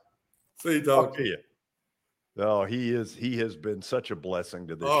 guys. See you, Doug. Oh, he has been such a blessing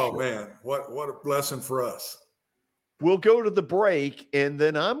to this show. Man, what a blessing for us. We'll go to the break, and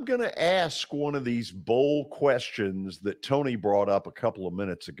then I'm going to ask one of these bold questions that Tony brought up a couple of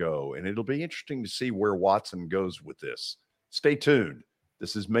minutes ago, and it'll be interesting to see where Watson goes with this. Stay tuned.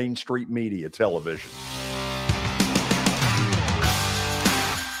 This is Main Street Media Television.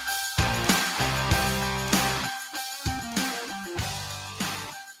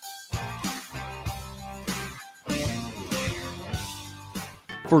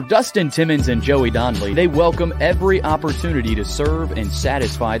 For Dustin Timmons and Joey Donnelly, they welcome every opportunity to serve and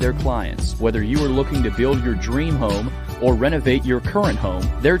satisfy their clients. Whether you are looking to build your dream home or renovate your current home,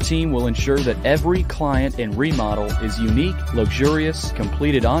 their team will ensure that every client and remodel is unique, luxurious,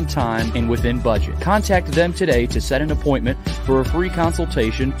 completed on time, and within budget. Contact them today to set an appointment for a free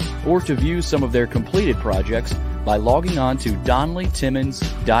consultation or to view some of their completed projects by logging on to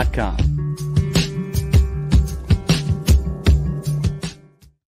DonnellyTimmons.com.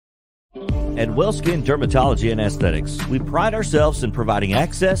 At WellSkin Dermatology and Aesthetics, we pride ourselves in providing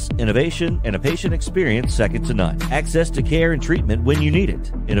access, innovation, and a patient experience second to none. Access to care and treatment when you need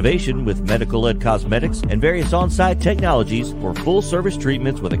it. Innovation with medical-led cosmetics and various on-site technologies for full-service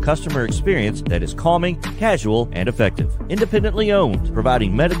treatments with a customer experience that is calming, casual, and effective. Independently owned,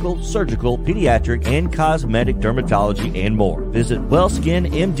 providing medical, surgical, pediatric, and cosmetic dermatology and more. Visit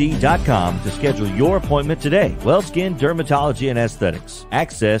WellSkinMD.com to schedule your appointment today. WellSkin Dermatology and Aesthetics.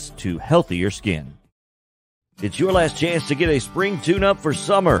 Access to healthier skin. It's your last chance to get a spring tune-up for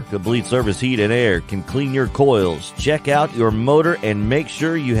summer. Complete Service Heat and Air can clean your coils, check out your motor, and make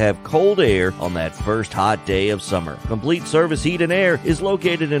sure you have cold air on that first hot day of summer. Complete Service Heat and Air is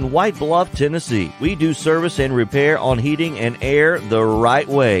located in White Bluff, Tennessee. We do service and repair on heating and air the right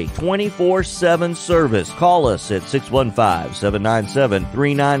way. 24/7 service. Call us at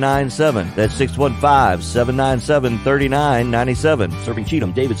 615-797-3997. That's 615-797-3997. Serving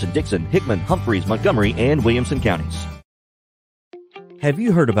Cheatham, Davidson, Dixon, Hickman, Humphreys, Montgomery, and Williamson counties. Have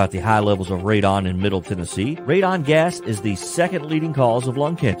you heard about the high levels of radon in Middle Tennessee? Radon gas is the second leading cause of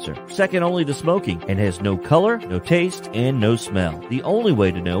lung cancer, second only to smoking, and has no color, no taste, and no smell. The only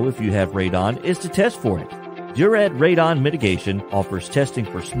way to know if you have radon is to test for it. Duret Radon Mitigation offers testing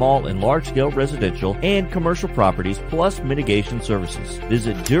for small and large-scale residential and commercial properties, plus mitigation services.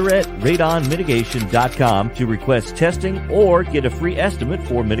 Visit DuretRadonMitigation.com to request testing or get a free estimate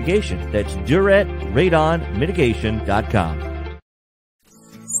for mitigation. That's DuretRadonMitigation.com.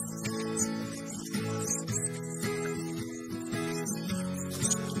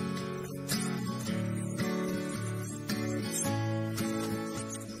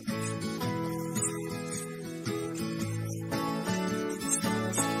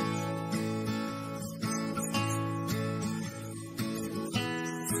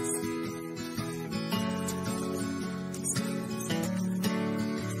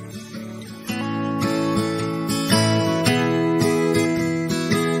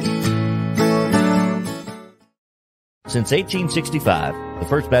 Since 1865, the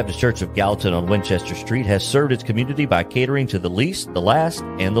First Baptist Church of Gallatin on Winchester Street has served its community by catering to the least, the last,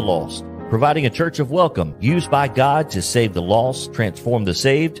 and the lost, providing a church of welcome used by God to save the lost, transform the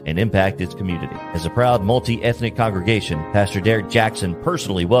saved, and impact its community. As a proud multi-ethnic congregation, Pastor Derek Jackson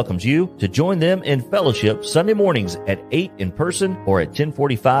personally welcomes you to join them in fellowship Sunday mornings at 8 in person or at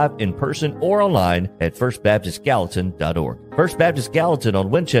 10:45 in person or online at firstbaptistgallatin.org. First Baptist Gallatin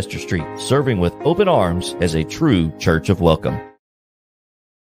on Winchester Street, serving with open arms as a true church of welcome.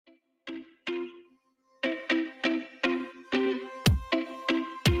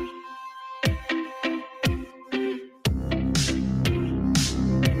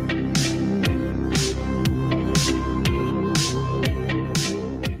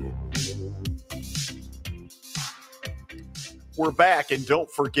 We're back, and don't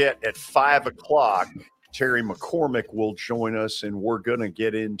forget at 5 o'clock, Terry McCormick will join us, and we're going to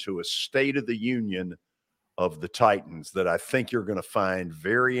get into a State of the Union of the Titans that I think you're going to find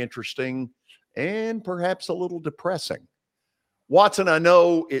very interesting and perhaps a little depressing. Watson, I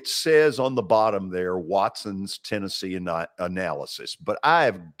know it says on the bottom there, Watson's Tennessee analysis, but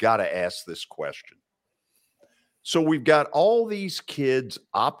I've got to ask this question. So we've got all these kids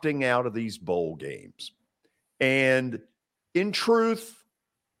opting out of these bowl games, and in truth,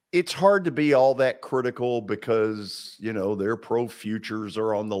 it's hard to be all that critical because, you know, their pro futures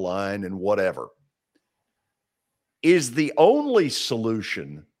are on the line and whatever. Is the only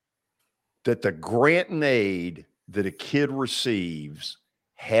solution that the grant and aid that a kid receives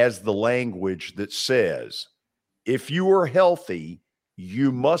has the language that says, if you are healthy,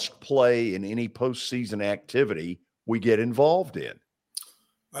 you must play in any postseason activity we get involved in?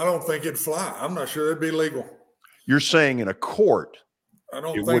 I don't think it'd fly. I'm not sure it'd be legal. You're saying in a court? I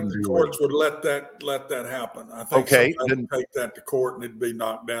don't think the courts would let that happen. I think somebody would take that to court and it'd be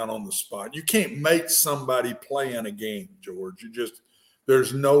knocked down on the spot. You can't make somebody play in a game, George.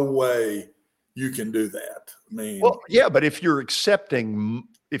 There's no way you can do that. I mean, well, yeah, but if you're accepting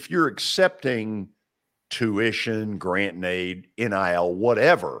tuition, grant and aid, NIL,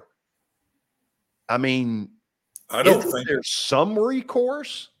 whatever, I mean, I don't think there's some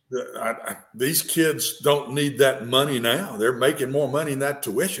recourse. These kids don't need that money now. They're making more money in that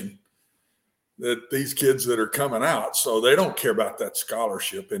tuition that these kids that are coming out. So they don't care about that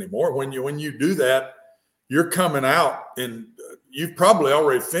scholarship anymore. When you do that, you're coming out and you've probably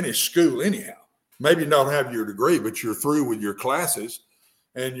already finished school anyhow. Maybe not have your degree, but you're through with your classes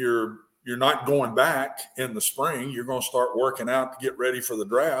and you're not going back in the spring. You're going to start working out to get ready for the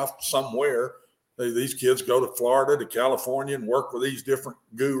draft somewhere. These kids go to Florida, to California, and work with these different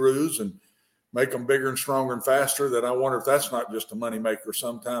gurus and make them bigger and stronger and faster, then I wonder if that's not just a moneymaker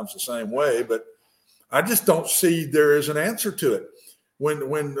sometimes the same way. But I just don't see there is an answer to it.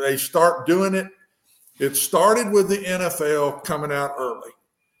 When they start doing it, it started with the NFL coming out early.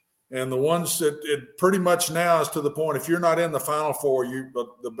 And the ones that it pretty much now is to the point, if you're not in the Final Four,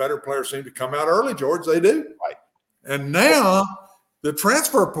 the better players seem to come out early, George. They do. Right. And now the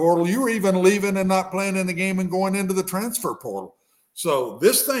transfer portal, you were even leaving and not playing in the game and going into the transfer portal. So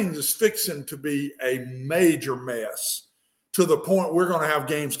this thing is fixing to be a major mess to the point we're going to have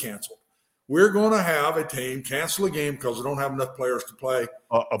games canceled. We're going to have a team cancel a game because they don't have enough players to play.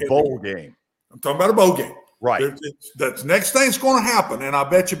 A bowl game. I'm talking about a bowl game. Right. That's next thing's going to happen, and I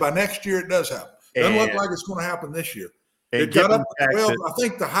bet you by next year it does happen. Doesn't look like it's going to happen this year. It got up to 12. I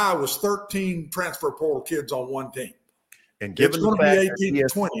think the high was 13 transfer portal kids on one team. And given it's going to be 18 to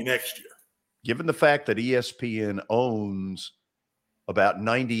 20 next year. Given the fact that ESPN owns about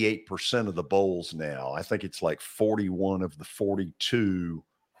 98% of the bowls now, I think it's like 41 of the 42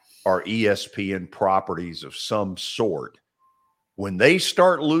 are ESPN properties of some sort. When they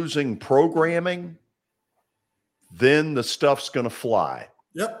start losing programming, then the stuff's going to fly.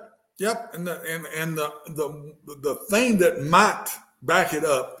 Yep. And the thing that might back it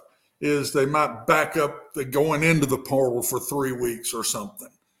up is they might back up the going into the portal for 3 weeks or something,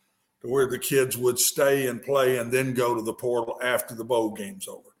 to where the kids would stay and play and then go to the portal after the bowl game's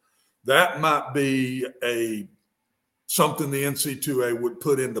over. That might be something the NC2A would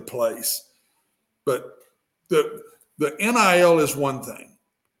put into place. But the NIL is one thing.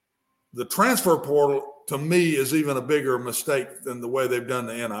 The transfer portal, to me, is even a bigger mistake than the way they've done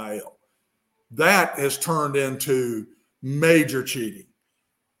the NIL. That has turned into major cheating.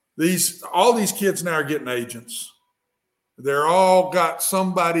 All these kids now are getting agents. They're all got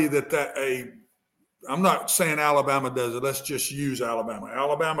somebody I'm not saying Alabama does it. Let's just use Alabama.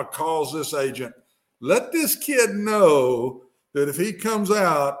 Alabama calls this agent. Let this kid know that if he comes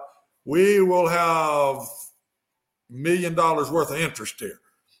out, we will have $1 million worth of interest here.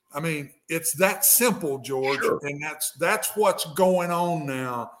 I mean, it's that simple, George, sure. And that's what's going on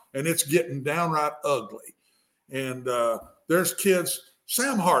now, and it's getting downright ugly. And there's kids.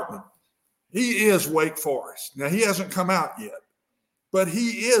 Sam Hartman, he is Wake Forest. Now, he hasn't come out yet, but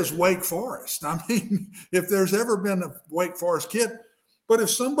he is Wake Forest. I mean, if there's ever been a Wake Forest kid, but if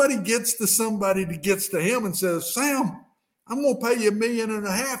somebody gets to somebody that gets to him and says, Sam, I'm going to pay you $1.5 million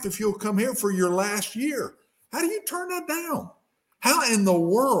if you'll come here for your last year. How do you turn that down? How in the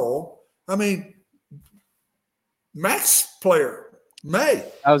world? I mean, Max player, May.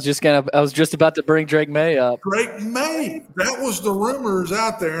 I was just about to bring Drake May up. Drake May. That was the rumors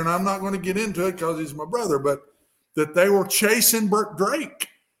out there, and I'm not going to get into it because he's my brother, but that they were chasing Drake,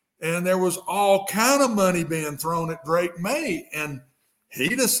 and there was all kind of money being thrown at Drake May, and he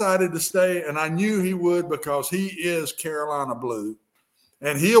decided to stay, and I knew he would because he is Carolina Blue,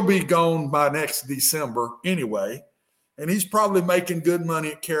 and he'll be gone by next December anyway, and he's probably making good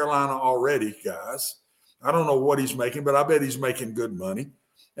money at Carolina already, guys. I don't know what he's making, but I bet he's making good money.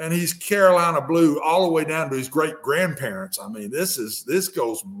 And he's Carolina Blue all the way down to his great-grandparents. I mean, this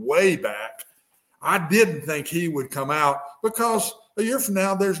goes way back. I didn't think he would come out because a year from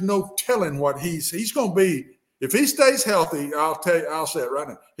now, there's no telling what he's going to be. If he stays healthy, I'll say it right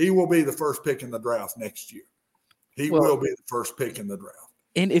now, he will be the first pick in the draft next year. He will be the first pick in the draft.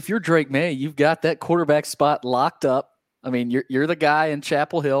 And if you're Drake May, you've got that quarterback spot locked up. I mean, you're the guy in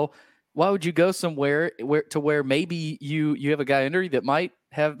Chapel Hill. Why would you go somewhere where maybe you have a guy under you that might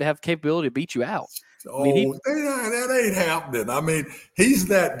have capability to beat you out? I mean, that ain't happening. I mean, he's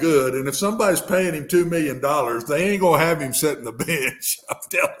that good, and if somebody's paying him $2 million, they ain't gonna have him sitting the bench. I'm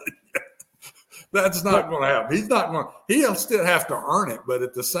telling you, that's not going to happen. He's not going. He'll still have to earn it, but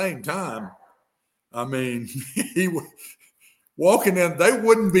at the same time, I mean, he would. Walking in, they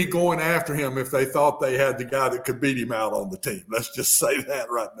wouldn't be going after him if they thought they had the guy that could beat him out on the team. Let's just say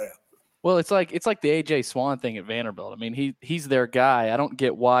that right now. Well, it's like the A.J. Swan thing at Vanderbilt. I mean, he's their guy. I don't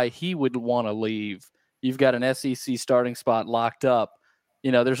get why he would want to leave. You've got an SEC starting spot locked up.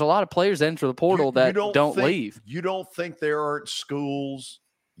 You know, there's a lot of players enter the portal that don't leave. You don't think there aren't schools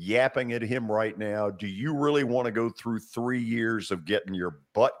yapping at him right now? Do you really want to go through 3 years of getting your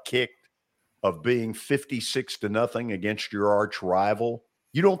butt kicked, of being 56-0 against your arch rival?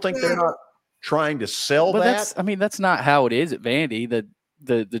 You don't think they're not trying to sell that? That's not how it is at Vandy.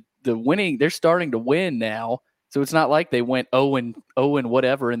 The winning, they're starting to win now. So it's not like they went 0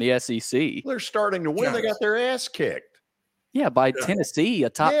 whatever in the SEC. They're starting to win. They got their ass kicked. Yeah, by Tennessee, a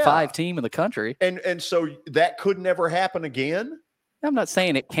top 5 team in the country. And so that could never happen again? I'm not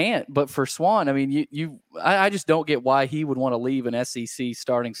saying it can't, but for Swan, I mean, I just don't get why he would want to leave an SEC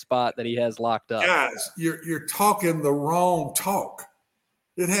starting spot that he has locked up. Guys, you're talking the wrong talk.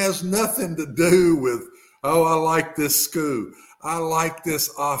 It has nothing to do with, oh, I like this school. I like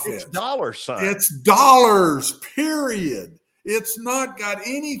this offense. It's dollar sign. It's dollars, period. It's not got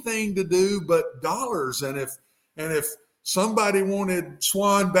anything to do but dollars. And if somebody wanted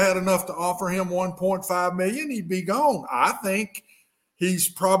Swan bad enough to offer him $1.5 million, he'd be gone. I think he's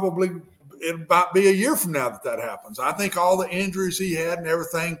probably, it might be a year from now that happens. I think all the injuries he had and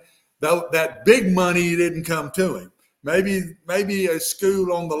everything, that big money didn't come to him. Maybe a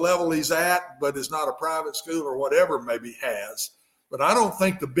school on the level he's at, but it's not a private school or whatever, maybe has. But I don't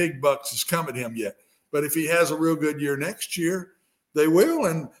think the big bucks is coming to him yet. But if he has a real good year next year, they will.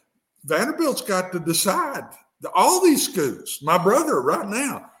 And Vanderbilt's got to decide. All these schools, my brother right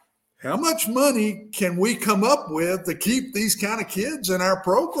now, how much money can we come up with to keep these kind of kids in our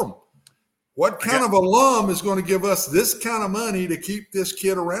program? What kind of alum is going to give us this kind of money to keep this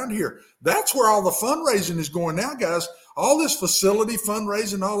kid around here? That's where all the fundraising is going now, guys. All this facility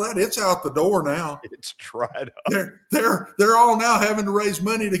fundraising, all that, it's out the door now. It's dried up. They're all now having to raise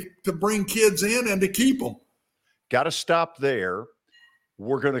money to bring kids in and to keep them. Got to stop there.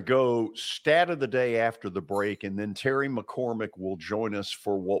 We're going to go stat of the day after the break, and then Terry McCormick will join us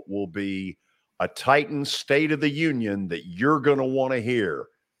for what will be a Titan State of the Union that you're going to want to hear.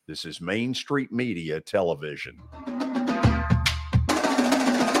 This is Main Street Media Television.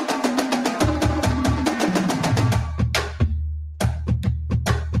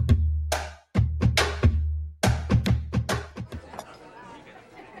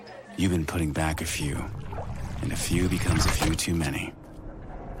 You've been putting back a few, and a few becomes a few too many.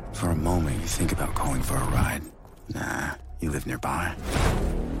 For a moment, you think about calling for a ride. Nah, you live nearby.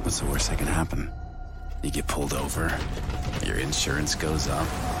 What's the worst that can happen? You get pulled over, your insurance goes up,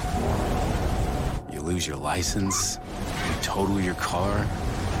 you lose your license, you total your car,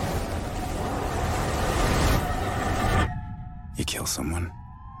 you kill someone.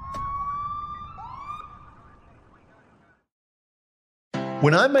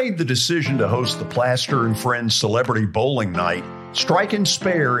 When I made the decision to host the Plaster and Friends Celebrity Bowling Night, Strike and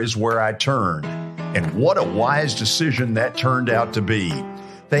Spare is where I turned. And what a wise decision that turned out to be.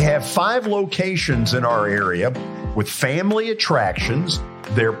 They have 5 locations in our area with family attractions.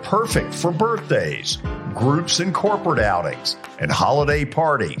 They're perfect for birthdays, groups and corporate outings, and holiday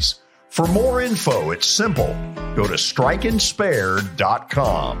parties. For more info, it's simple. Go to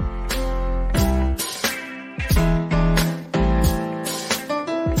strikeandspare.com.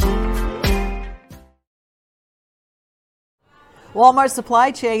 Walmart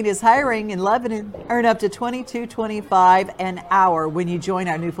Supply Chain is hiring in Lebanon. Earn up to $22.25 an hour when you join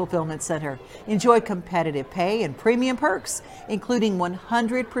our new fulfillment center. Enjoy competitive pay and premium perks, including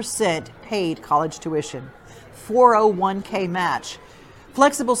 100% paid college tuition, 401k match,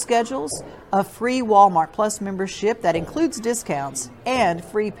 flexible schedules, a free Walmart Plus membership that includes discounts, and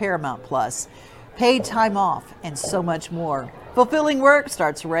free Paramount Plus, paid time off, and so much more. Fulfilling work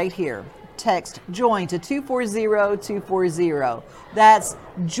starts right here. Text JOIN to 240-240. That's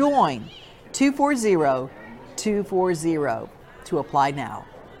JOIN 240-240 to apply now.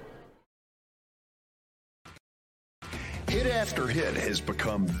 Hit After Hit has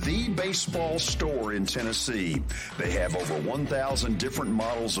become the baseball store in Tennessee. They have over 1,000 different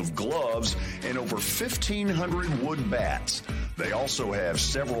models of gloves and over 1,500 wood bats. They also have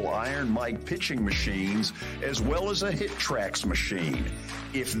several Iron Mike pitching machines as well as a Hit Tracks machine.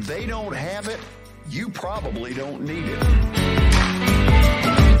 If they don't have it, you probably don't need it.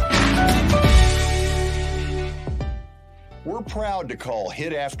 We're proud to call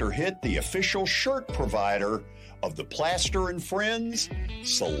Hit After Hit the official shirt provider of the Plaster and Friends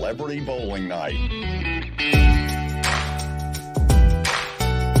Celebrity Bowling Night.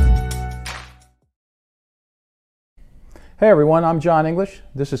 Hey everyone, I'm John English.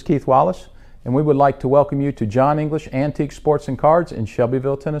 This is Keith Wallace, and we would like to welcome you to John English Antique Sports and Cards in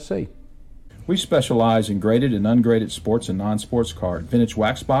Shelbyville, Tennessee. We specialize in graded and ungraded sports and non-sports cards, vintage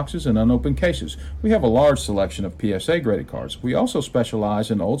wax boxes, and unopened cases. We have a large selection of PSA graded cards. We also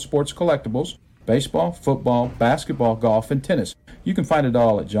specialize in old sports collectibles, baseball, football, basketball, golf, and tennis. You can find it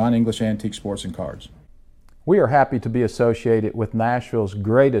all at John English Antique Sports and Cards. We are happy to be associated with Nashville's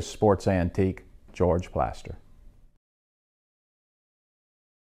greatest sports antique, George Plaster.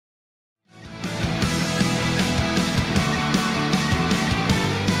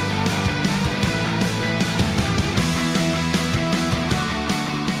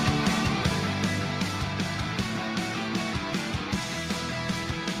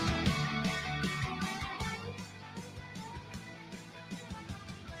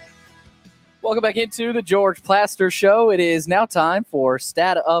 Welcome back into the George Plaster Show. It is now time for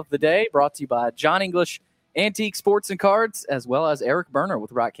Stat of the Day, brought to you by John English Antique Sports and Cards, as well as Eric Berner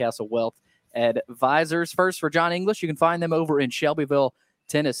with Rockcastle Wealth Advisors. First, for John English, you can find them over in Shelbyville,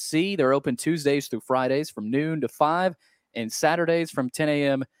 Tennessee. They're open Tuesdays through Fridays from noon to 5, and Saturdays from 10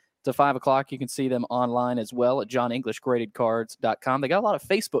 a.m. to 5 o'clock. You can see them online as well at johnenglishgradedcards.com. They got a lot of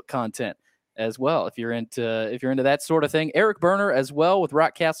Facebook content as well, if you're into that sort of thing. Eric Berner as well with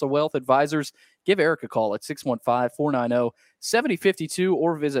Rockcastle Wealth Advisors. Give Eric a call at 615-490-7052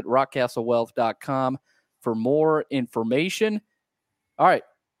 or visit rockcastlewealth.com for more information. All right,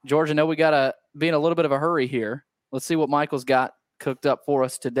 George, I know we got to be in a little bit of a hurry here. Let's see what Michael's got cooked up for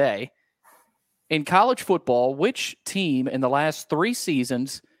us today. In college football, which team in the last 3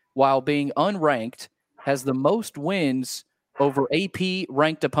 seasons, while being unranked, has the most wins over AP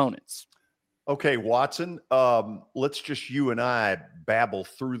ranked opponents? Okay, Watson, let's just you and I babble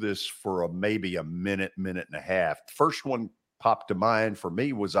through this for maybe a minute and a half. The first one popped to mind for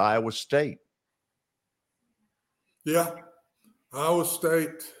me was Iowa State. Yeah, Iowa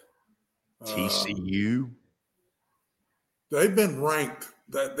State. TCU. They've been ranked.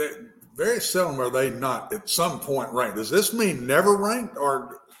 Very seldom are they not at some point ranked. Does this mean never ranked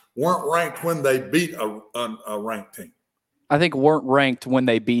or weren't ranked when they beat a ranked team? I think weren't ranked when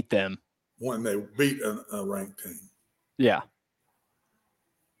they beat them. When they beat a ranked team. Yeah.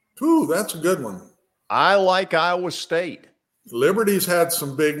 Ooh, that's a good one. I like Iowa State. Liberty's had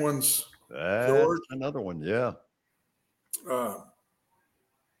some big ones. George, another one, yeah. I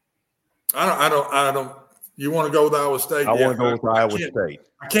don't. You want to go with Iowa State? I want to go with Iowa State.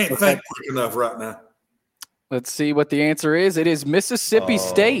 I can't think quick enough right now. Let's see what the answer is. It is Mississippi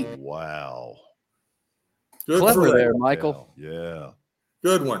State. Wow. Good Clever there, Michael. Yeah.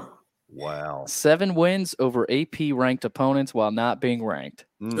 Good one. Wow. 7 wins over AP ranked opponents while not being ranked.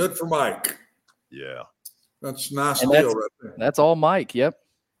 Good for Mike. Yeah. That's a nice And deal right there. That's all Mike. Yep.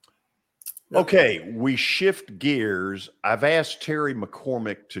 Okay, we shift gears. I've asked Terry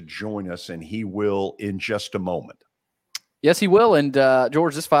McCormick to join us, and he will in just a moment. Yes, he will. And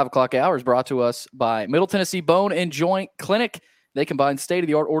George, this 5 o'clock hour is brought to us by Middle Tennessee Bone and Joint Clinic. They combine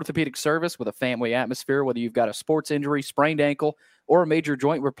state-of-the-art orthopedic service with a family atmosphere. Whether you've got a sports injury, sprained ankle, or a major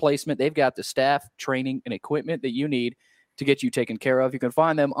joint replacement, they've got the staff, training, and equipment that you need to get you taken care of. You can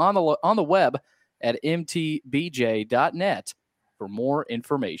find them on the web at mtbj.net for more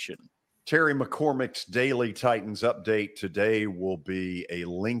information. Terry McCormick's Daily Titans update today will be a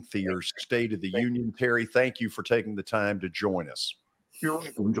lengthier State of the Union. Terry, thank you for taking the time to join us. You're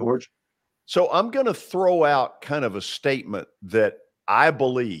welcome, George. So I'm going to throw out kind of a statement that I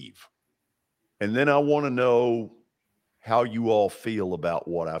believe, and then I want to know how you all feel about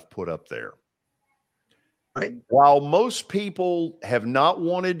what I've put up there. Right. While most people have not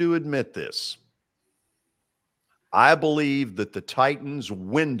wanted to admit this, I believe that the Titans'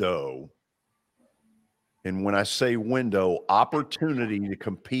 window, and when I say window, opportunity to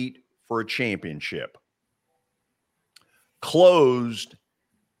compete for a championship, closed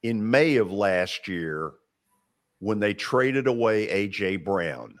in May of last year when they traded away A.J.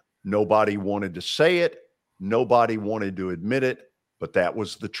 Brown. Nobody wanted to say it. Nobody wanted to admit it, but that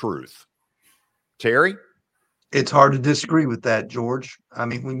was the truth. Terry? It's hard to disagree with that, George. I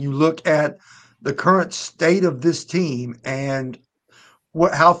mean, when you look at the current state of this team and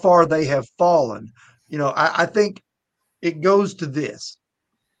how far they have fallen, I think it goes to this.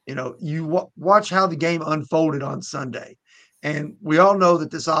 You watch how the game unfolded on Sunday, and we all know that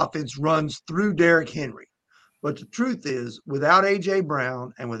this offense runs through Derrick Henry. But the truth is, without A.J.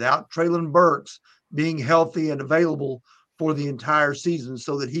 Brown and without Treylon Burks being healthy and available for the entire season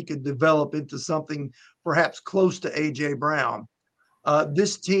so that he could develop into something perhaps close to A.J. Brown,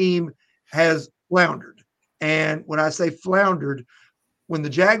 this team has floundered. And when I say floundered, when the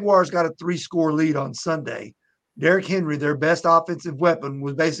Jaguars got a 3-score lead on Sunday, Derrick Henry, their best offensive weapon,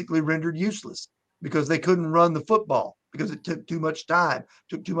 was basically rendered useless because they couldn't run the football because it took too much time,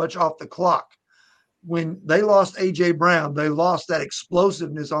 took too much off the clock. When they lost A.J. Brown, they lost that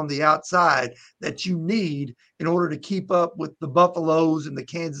explosiveness on the outside that you need in order to keep up with the Buffaloes and the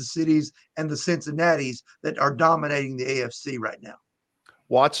Kansas Cities and the Cincinnatis that are dominating the AFC right now.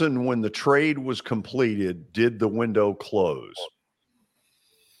 Watson, when the trade was completed, did the window close?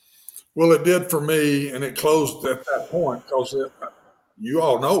 Well, it did for me, and it closed at that point because you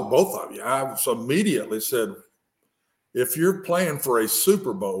all know, both of you, I immediately said, if you're playing for a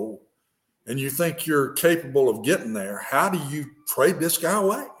Super Bowl and you think you're capable of getting there, how do you trade this guy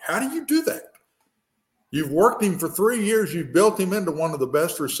away? How do you do that? You've worked him for 3 years. You've built him into one of the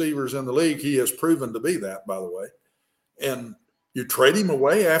best receivers in the league. He has proven to be that, by the way. And You trade him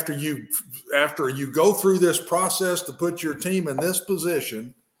away after you go through this process to put your team in this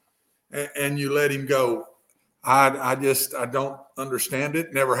position, and you let him go. I don't understand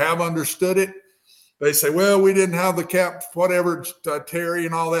it. Never have understood it. They say, well, we didn't have the cap, whatever, Terry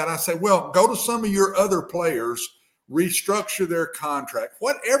and all that. I say, well, go to some of your other players, restructure their contract,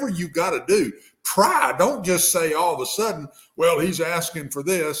 whatever you got to do. Try. Don't just say all of a sudden, well, he's asking for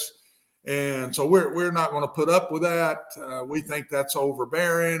this, and so we're not going to put up with that. We think that's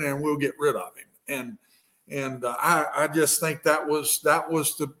overbearing, and we'll get rid of him. And I just think that was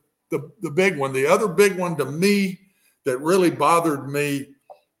the big one. The other big one to me that really bothered me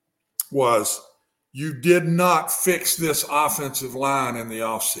was you did not fix this offensive line in the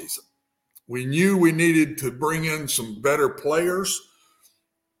offseason. We knew we needed to bring in some better players,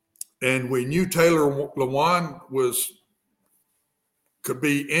 and we knew Taylor Lewan could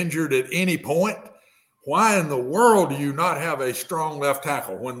be injured at any point. Why in the world do you not have a strong left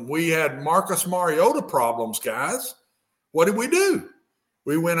tackle? When we had Marcus Mariota problems, guys, what did we do?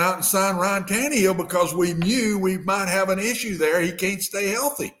 We went out and signed Ryan Tannehill because we knew we might have an issue there. He can't stay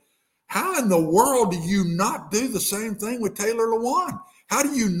healthy. How in the world do you not do the same thing with Taylor Lewan? How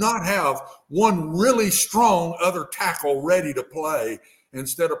do you not have one really strong other tackle ready to play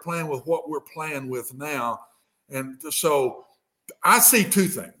instead of playing with what we're playing with now? And so I see two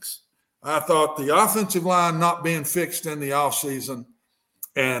things. I thought the offensive line not being fixed in the offseason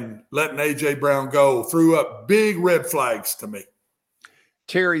and letting A.J. Brown go threw up big red flags to me.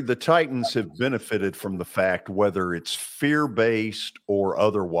 Terry, the Titans have benefited from the fact, whether it's fear-based or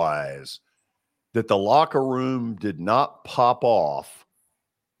otherwise, that the locker room did not pop off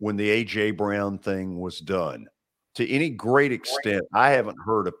when the A.J. Brown thing was done. To any great extent, I haven't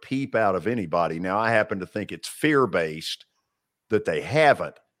heard a peep out of anybody. Now, I happen to think it's fear-based that they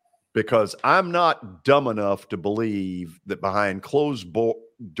haven't, because I'm not dumb enough to believe that behind closed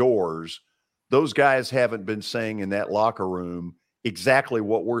doors, those guys haven't been saying in that locker room exactly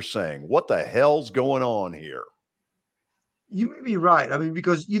what we're saying. What the hell's going on here? You may be right. I mean,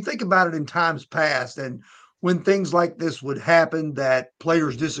 because you think about it in times past and when things like this would happen that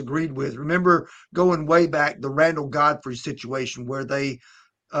players disagreed with. Remember going way back, the Randall Godfrey situation where they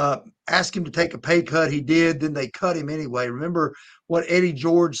asked him to take a pay cut. He did. Then they cut him anyway. Remember what Eddie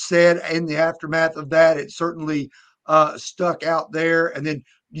George said in the aftermath of that? It certainly stuck out there. And then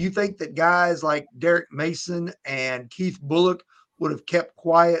do you think that guys like Derek Mason and Keith Bullock would have kept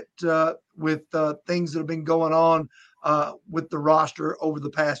quiet with things that have been going on with the roster over the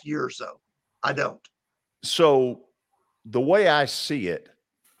past year or so? I don't. So the way I see it,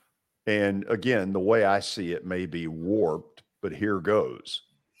 and again, the way I see it may be warped, but here goes.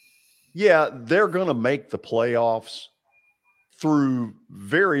 Yeah, they're going to make the playoffs through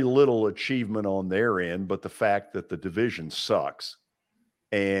very little achievement on their end, but the fact that the division sucks.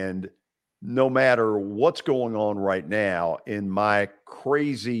 And no matter what's going on right now, in my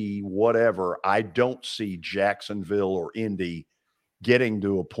crazy whatever, I don't see Jacksonville or Indy getting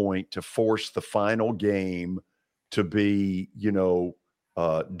to a point to force the final game to be,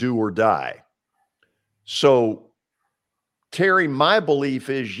 do or die. So, Terry, my belief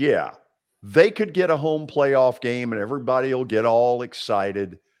is, yeah, they could get a home playoff game and everybody will get all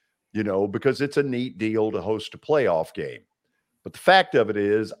excited, because it's a neat deal to host a playoff game. But the fact of it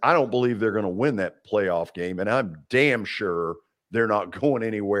is, I don't believe they're going to win that playoff game, and I'm damn sure they're not going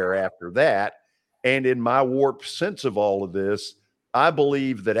anywhere after that. And in my warped sense of all of this, I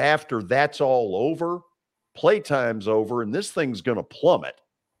believe that after that's all over, playtime's over, and this thing's going to plummet.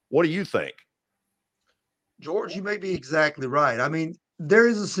 What do you think? George, you may be exactly right. I mean, there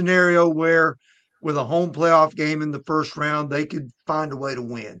is a scenario where with a home playoff game in the first round, they could find a way to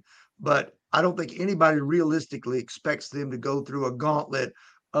win. But I don't think anybody realistically expects them to go through a gauntlet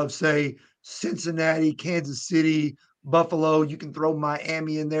of, say, Cincinnati, Kansas City, Buffalo. You can throw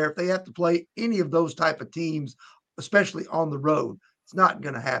Miami in there. If they have to play any of those type of teams, especially on the road, it's not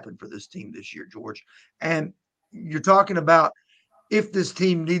going to happen for this team this year, George. And you're talking about if this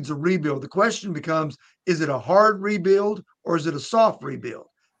team needs a rebuild. The question becomes, is it a hard rebuild or is it a soft rebuild?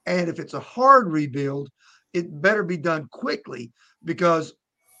 And if it's a hard rebuild, it better be done quickly, because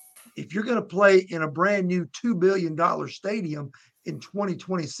if you're going to play in a brand new $2 billion stadium in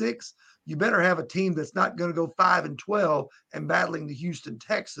 2026, you better have a team that's not going to go 5-12 and battling the Houston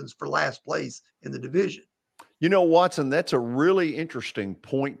Texans for last place in the division. Watson, that's a really interesting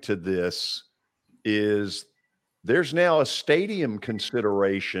point to this. Is there's now a stadium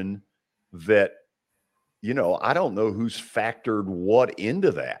consideration that, I don't know who's factored what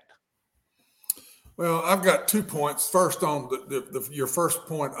into that. Well, I've got 2 points. First, on your first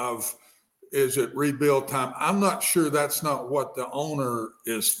point of is it rebuild time? I'm not sure that's not what the owner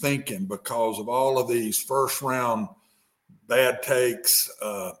is thinking because of all of these first round bad takes.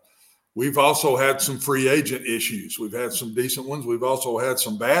 We've also had some free agent issues. We've had some decent ones. We've also had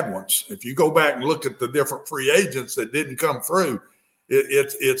some bad ones. If you go back and look at the different free agents that didn't come through,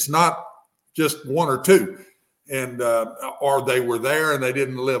 it's not just one or two. And or they were there and they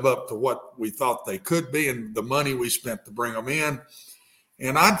didn't live up to what we thought they could be and the money we spent to bring them in.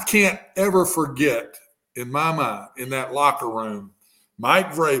 And I can't ever forget in my mind in that locker room,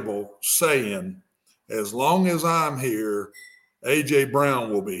 Mike Vrabel saying, as long as I'm here, A.J.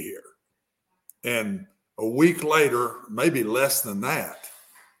 Brown will be here. And a week later, maybe less than that,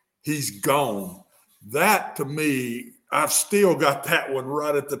 he's gone. That, to me, I've still got that one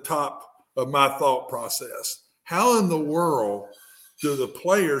right at the top of my thought process. How in the world do the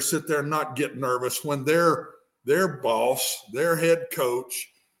players sit there and not get nervous when their boss, their head coach,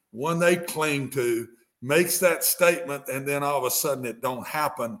 one they cling to, makes that statement and then all of a sudden it don't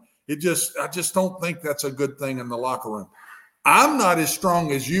happen? I just don't think that's a good thing in the locker room. I'm not as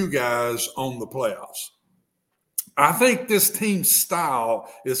strong as you guys on the playoffs. I think this team's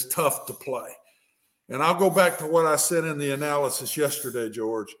style is tough to play. And I'll go back to what I said in the analysis yesterday,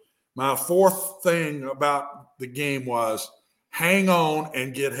 George. My fourth thing about the game was hang on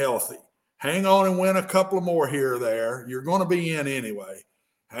and get healthy. Hang on and win a couple more here or there. You're going to be in anyway.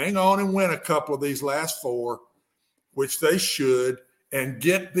 Hang on and win a couple of these last four, which they should, and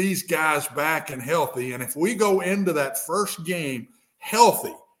get these guys back and healthy. And if we go into that first game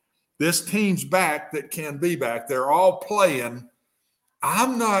healthy, this team's back that can be back. They're all playing.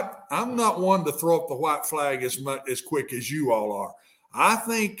 I'm not one to throw up the white flag as quick as you all are. I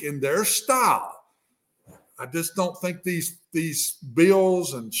think in their style, I just don't think these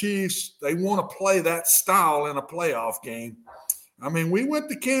Bills and Chiefs, they want to play that style in a playoff game. I mean, we went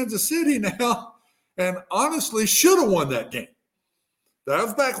to Kansas City now and honestly should have won that game. That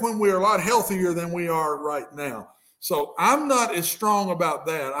was back when we were a lot healthier than we are right now. So I'm not as strong about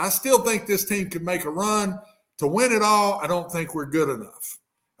that. I still think this team could make a run. To win it all, I don't think we're good enough.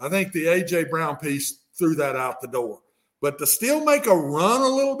 I think the A.J. Brown piece threw that out the door. But to still make a run a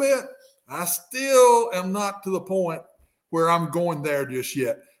little bit, I still am not to the point where I'm going there just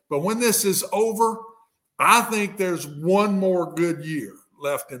yet. But when this is over, I think there's one more good year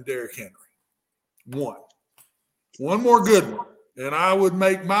left in Derrick Henry. One more good one. And I would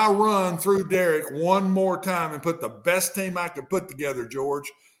make my run through Derrick one more time and put the best team I could put together, George.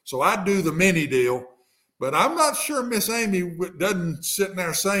 So I'd do the mini deal. But I'm not sure Miss Amy doesn't sit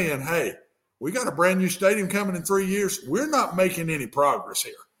there saying, hey, we got a brand new stadium coming in 3 years. We're not making any progress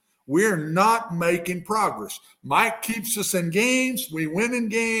here. We're not making progress. Mike keeps us in games. We win in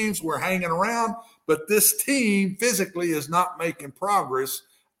games. We're hanging around. But this team physically is not making progress.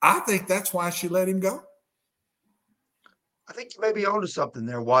 I think that's why she let him go. I think you may be onto something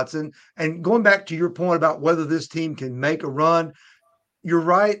there, Watson. And going back to your point about whether this team can make a run, you're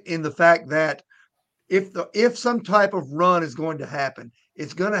right in the fact that if some type of run is going to happen,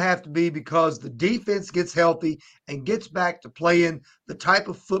 it's going to have to be because the defense gets healthy and gets back to playing the type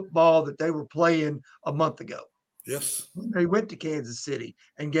of football that they were playing a month ago. Yes. When they went to Kansas City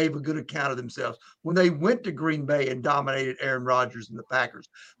and gave a good account of themselves. When they went to Green Bay and dominated Aaron Rodgers and the Packers.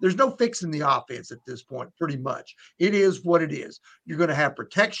 There's no fixing the offense at this point, pretty much. It is what it is. You're going to have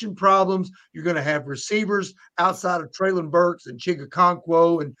protection problems. You're going to have receivers outside of Traylon Burks and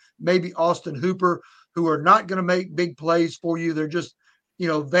Chigakonkwo and maybe Austin Hooper who are not going to make big plays for you. They're just,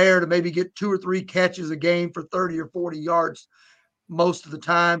 there to maybe get 2 or 3 catches a game for 30 or 40 yards most of the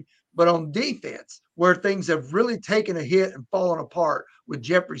time. But on defense, where things have really taken a hit and fallen apart with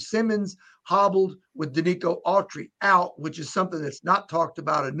Jeffrey Simmons hobbled, with Danico Autry out, which is something that's not talked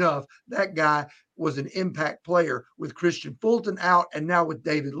about enough. That guy was an impact player, with Christian Fulton out and now with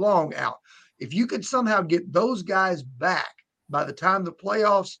David Long out. If you could somehow get those guys back by the time the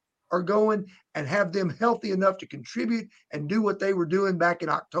playoffs are going and have them healthy enough to contribute and do what they were doing back in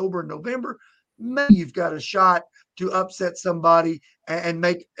October and November, maybe you've got a shot to upset somebody and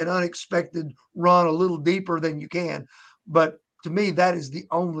make an unexpected run a little deeper than you can. But to me, that is the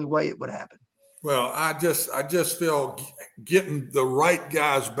only way it would happen. Well, I just feel getting the right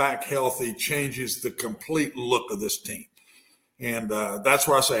guys back healthy changes the complete look of this team. And that's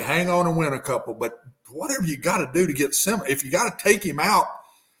where I say hang on and win a couple. But whatever you got to do to get Simmons, if you got to take him out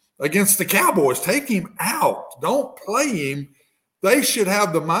against the Cowboys, take him out. Don't play him. They should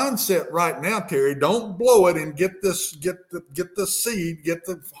have the mindset right now, Terry. Don't blow it and get the seed, get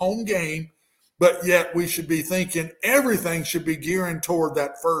the home game. But yet we should be thinking everything should be gearing toward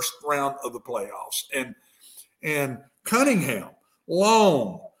that first round of the playoffs. And Cunningham,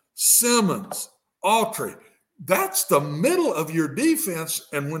 Long, Simmons, Autry. That's the middle of your defense.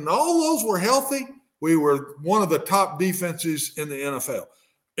 And when all those were healthy, we were one of the top defenses in the NFL.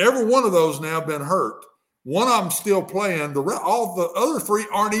 Every one of those now been hurt. One of them still playing. All the other three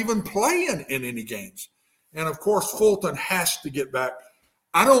aren't even playing in any games. And, of course, Fulton has to get back.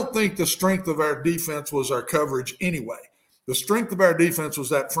 I don't think the strength of our defense was our coverage anyway. The strength of our defense was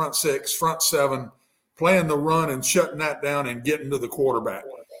that front six, front seven, playing the run and shutting that down and getting to the quarterback.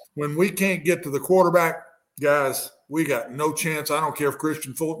 When we can't get to the quarterback, guys, we got no chance. I don't care if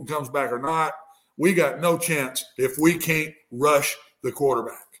Christian Fulton comes back or not. We got no chance if we can't rush the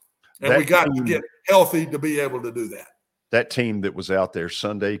quarterback. And we got to get healthy to be able to do that. That team that was out there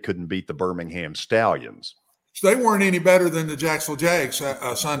Sunday couldn't beat the Birmingham Stallions. So they weren't any better than the Jacksonville Jags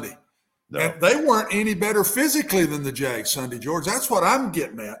Sunday. No. And they weren't any better physically than the Jags Sunday, George. That's what I'm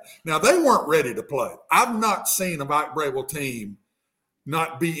getting at. Now, they weren't ready to play. I've not seen a Mike Brable team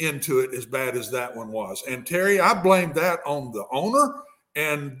not be into it as bad as that one was. And, Terry, I blame that on the owner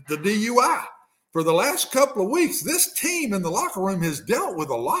and the DUI. For the last couple of weeks, this team in the locker room has dealt with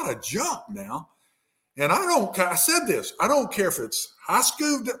a lot of junk now. And I said this, I don't care if it's high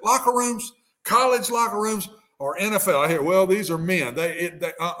school locker rooms, college locker rooms, or NFL. I hear, well, these are men. And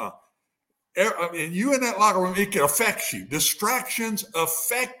you in that locker room, it can affect you. Distractions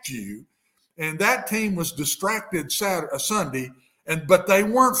affect you. And that team was distracted Sunday, but they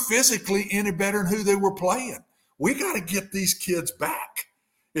weren't physically any better than who they were playing. We got to get these kids back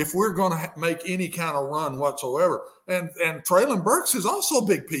if we're going to make any kind of run whatsoever. And Traylon Burks is also a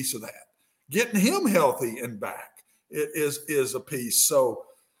big piece of that. Getting him healthy and back is a piece. So,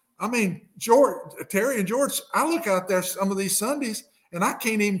 I mean, Terry and George, I look out there some of these Sundays, and I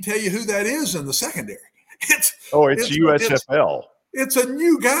can't even tell you who that is in the secondary. It's USFL. It's a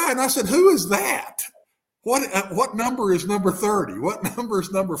new guy, and I said, who is that? What number is number 30? What number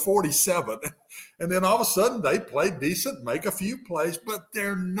is number 47? And then all of a sudden they play decent, make a few plays, but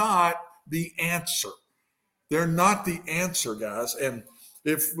they're not the answer. They're not the answer, guys. And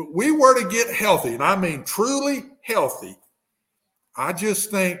if we were to get healthy, and I mean truly healthy, I just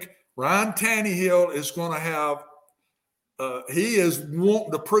think Ryan Tannehill is going to have he is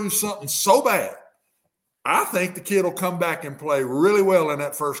wanting to prove something so bad. I think the kid will come back and play really well in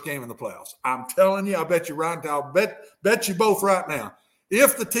that first game in the playoffs. I'm telling you, I bet you Ryan, I'll bet you both right now.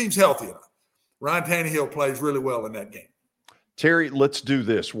 If the team's healthy enough, Ryan Tannehill plays really well in that game. Terry, let's do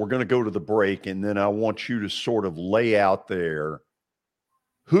this. We're going to go to the break, and then I want you to sort of lay out there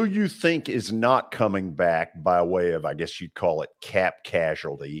who you think is not coming back by way of, I guess you'd call it, cap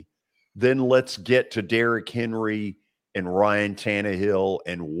casualty. Then let's get to Derrick Henry and Ryan Tannehill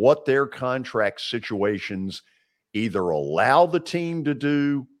and what their contract situations either allow the team to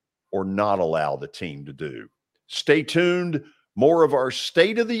do or not allow the team to do. Stay tuned. More of our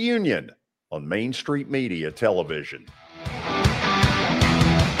State of the Union on Main Street Media Television.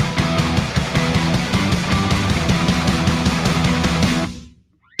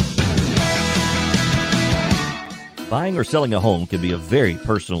 Buying or selling a home can be a very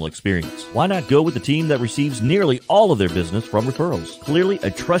personal experience. Why not go with the team that receives nearly all of their business from referrals? Clearly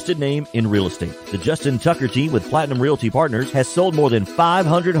a trusted name in real estate. The Justin Tucker team with Platinum Realty Partners has sold more than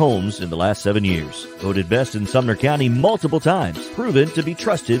 500 homes in the last 7 years. Voted best in Sumner County multiple times. Proven to be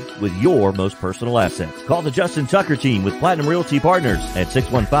trusted with your most personal assets. Call the Justin Tucker team with Platinum Realty Partners at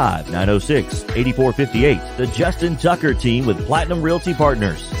 615-906-8458. The Justin Tucker team with Platinum Realty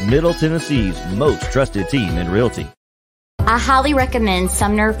Partners, Middle Tennessee's most trusted team in realty. I highly recommend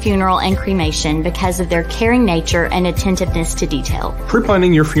Sumner Funeral and Cremation because of their caring nature and attentiveness to detail.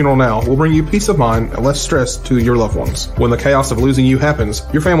 Pre-planning your funeral now will bring you peace of mind and less stress to your loved ones. When the chaos of losing you happens,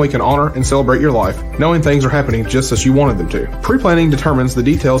 your family can honor and celebrate your life, knowing things are happening just as you wanted them to. Pre-planning determines the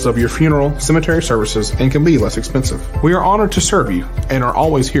details of your funeral, cemetery services, and can be less expensive. We are honored to serve you and are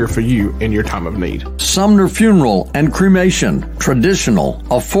always here for you in your time of need. Sumner Funeral and Cremation. Traditional,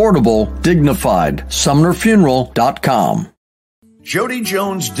 affordable, dignified. SumnerFuneral.com. Jody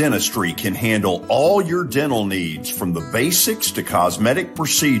Jones Dentistry can handle all your dental needs, from the basics to cosmetic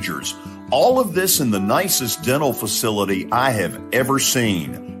procedures. All of this in the nicest dental facility I have ever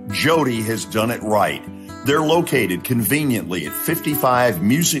seen. Jody has done it right. They're located conveniently at 55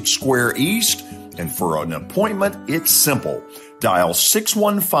 Music Square East, and for an appointment, it's simple. Dial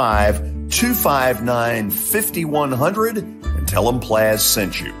 615-259-5100 and tell them Plaz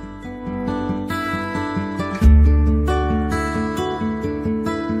sent you.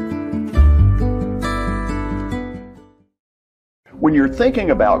 When you're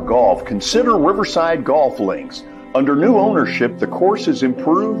thinking about golf, consider Riverside Golf Links. Under new ownership, the course has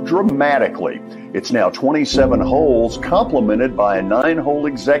improved dramatically. It's now 27 holes, complemented by a 9-hole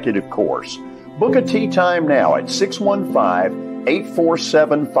executive course. Book a tee time now at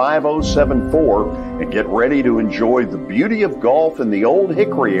 615-847-5074 and get ready to enjoy the beauty of golf in the Old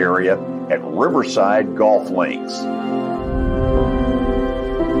Hickory area at Riverside Golf Links.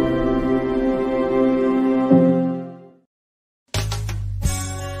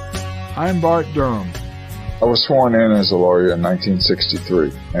 I'm Bart Durham. I was sworn in as a lawyer in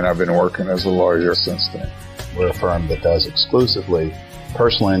 1963, and I've been working as a lawyer since then. We're a firm that does exclusively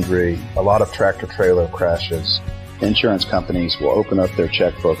personal injury, a lot of tractor-trailer crashes. Insurance companies will open up their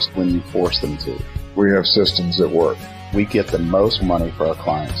checkbooks when you force them to. We have systems that work. We get the most money for our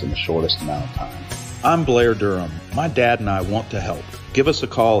clients in the shortest amount of time. I'm Blair Durham. My dad and I want to help. Give us a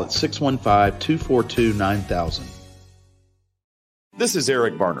call at 615-242-9000. This is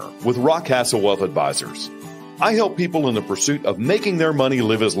Eric Berner with Rockcastle Wealth Advisors. I help people in the pursuit of making their money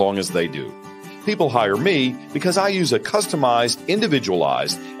live as long as they do. People hire me because I use a customized,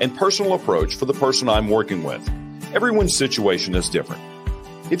 individualized, and personal approach for the person I'm working with. Everyone's situation is different.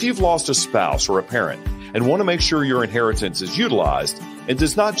 If you've lost a spouse or a parent and want to make sure your inheritance is utilized and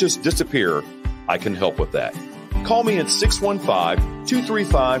does not just disappear, I can help with that. Call me at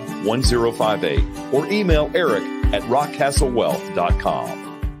 615-235-1058 or email Eric at rockcastlewealth.com.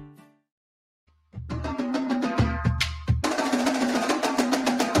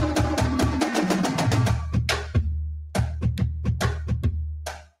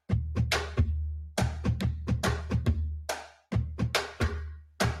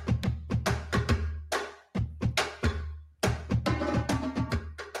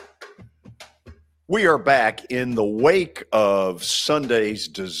 We are back in the wake of Sunday's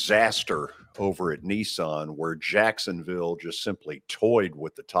disaster over at Nissan, where Jacksonville just simply toyed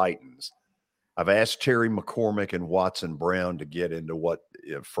with the Titans. I've asked Terry McCormick and Watson Brown to get into what,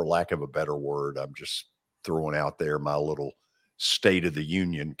 for lack of a better word, I'm just throwing out there my little State of the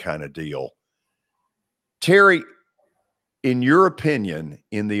Union kind of deal. Terry, in your opinion,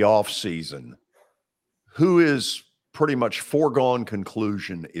 in the offseason, who is pretty much foregone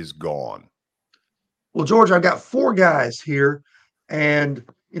conclusion is gone? Well, George, I've got 4 guys here, and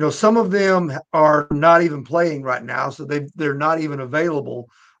some of them are not even playing right now, so they're not even available.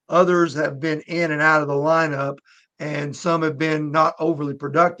 Others have been in and out of the lineup, and some have been not overly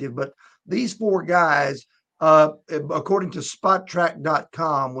productive. But these 4 guys, according to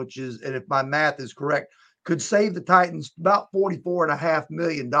SpotTrack.com, which is, and if my math is correct, could save the Titans about $44.5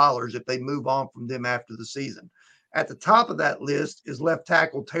 million if they move on from them after the season. At the top of that list is left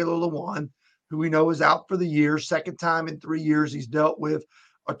tackle Taylor Lewan, who we know is out for the year. Second time in 3 years he's dealt with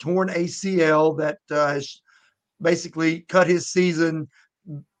a torn ACL that has basically cut his season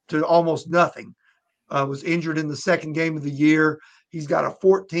to almost nothing. Was injured in the second game of the year. He's got a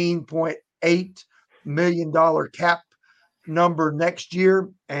 $14.8 million cap number next year,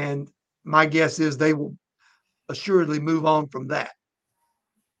 and my guess is they will assuredly move on from that.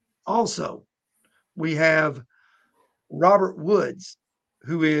 Also, we have Robert Woods,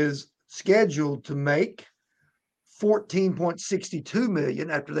 who is scheduled to make $14.62 million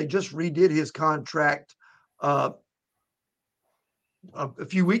after they just redid his contract a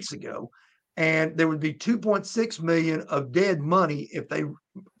few weeks ago, and there would be $2.6 million of dead money if they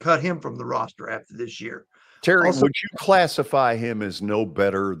cut him from the roster after this year. Terry, also, would you classify him as no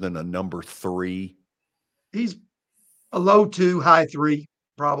better than a number 3? He's a low 2, high 3,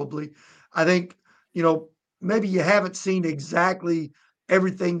 probably. I think, maybe you haven't seen exactly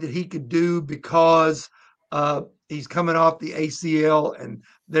everything that he could do because he's coming off the ACL, and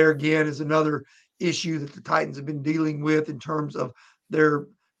there again is another issue that the Titans have been dealing with in terms of their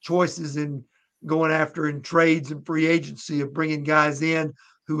choices in going after in trades and free agency of bringing guys in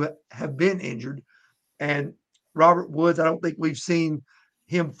who have been injured. And Robert Woods, I don't think we've seen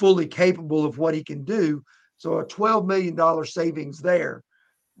him fully capable of what he can do. So a $12 million savings there.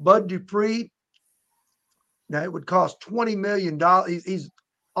 Bud Dupree, now it would cost $20 million. He's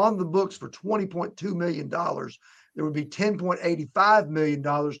on the books for $20.2 million. There would be $10.85 million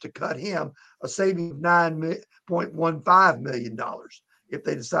to cut him, a saving of $9.15 million if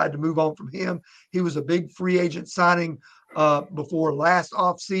they decide to move on from him. He was a big free agent signing before last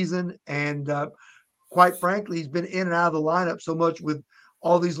offseason, and quite frankly, he's been in and out of the lineup so much with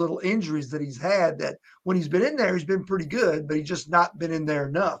all these little injuries that he's had that when he's been in there, he's been pretty good, but he's just not been in there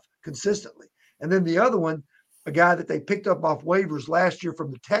enough consistently. And then the other one, a guy that they picked up off waivers last year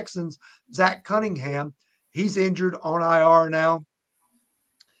from the Texans, Zach Cunningham, he's injured on IR now,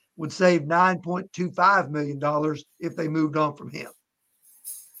 would save $9.25 million if they moved on from him.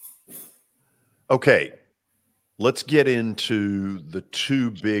 Okay, Let's get into the two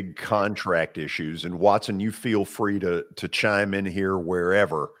big contract issues. And Watson, you feel free to chime in here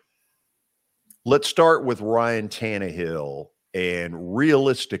wherever. Let's start with Ryan Tannehill. And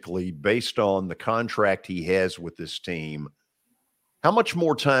realistically, based on the contract he has with this team, how much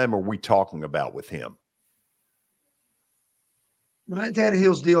more time are we talking about with him? Ryan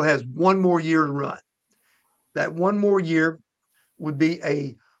Tannehill's deal has one more year to run. That one more year would be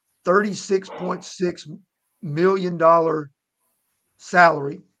a $36.6 million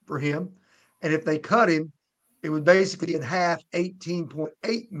salary for him. And if they cut him, it would basically in half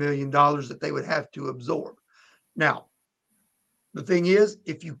 $18.8 million that they would have to absorb. Now, the thing is,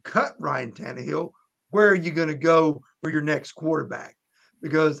 if you cut Ryan Tannehill, where are you going to go for your next quarterback?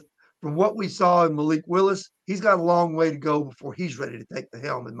 Because from what we saw in Malik Willis, he's got a long way to go before he's ready to take the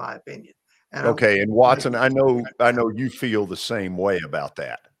helm, in my opinion. And okay, and Watson, I know you feel the same way about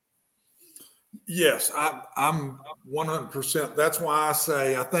that. Yes, I'm 100%. That's why I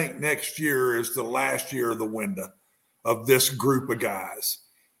say I think next year is the last year of the window of this group of guys.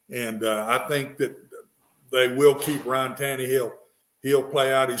 And I think that they will keep Ryan Tannehill. He'll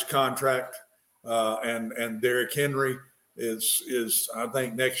play out his contract. And Derrick Henry is I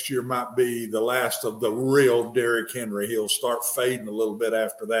think next year might be the last of the real Derrick Henry. He'll start fading a little bit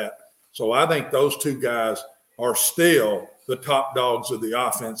after that. So I think those two guys are still the top dogs of the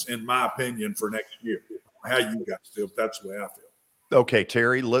offense, in my opinion, for next year. How you guys feel? That's the way I feel. Okay,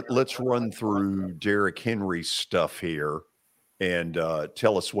 Terry, let's run through Derrick Henry's stuff here and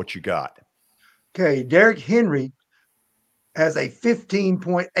tell us what you got. Okay, Derrick Henry has a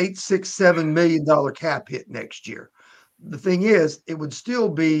 $15.867 million cap hit next year. The thing is, it would still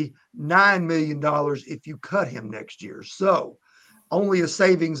be $9 million if you cut him next year. So only a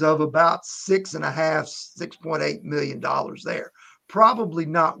savings of about $6.8 million there. Probably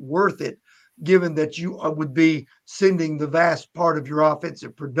not worth it, given that you would be sending the vast part of your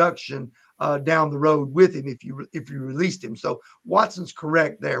offensive production down the road with him if you released him. So Watson's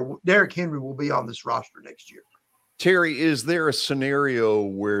correct there. Derrick Henry will be on this roster next year. Terry, is there a scenario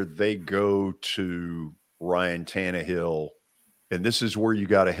where they go to Ryan Tannehill? And this is where you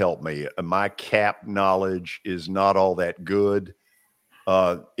got to help me. My cap knowledge is not all that good.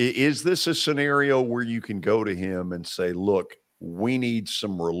 Is this a scenario where you can go to him and say, look, we need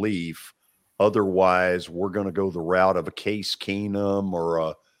some relief. Otherwise, we're going to go the route of a Case Keenum or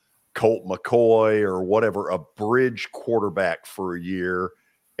a Colt McCoy or whatever, a bridge quarterback for a year,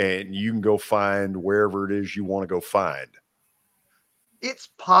 and you can go find wherever it is you want to go find? It's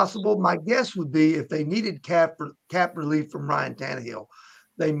possible. My guess would be if they needed cap relief from Ryan Tannehill,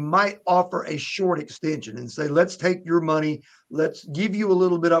 they might offer a short extension and say, let's take your money. Let's give you a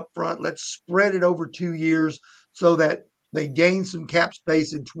little bit up front. Let's spread it over 2 years so that they gain some cap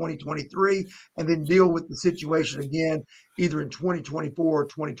space in 2023 and then deal with the situation again, either in 2024 or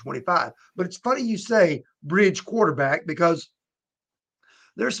 2025. But it's funny you say bridge quarterback, because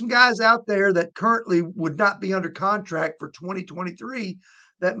there's some guys out there that currently would not be under contract for 2023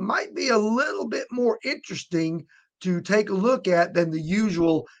 that might be a little bit more interesting to take a look at than the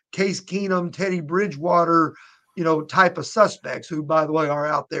usual Case Keenum, Teddy Bridgewater, type of suspects who, by the way, are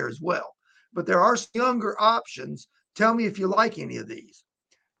out there as well. But there are some younger options. Tell me if you like any of these.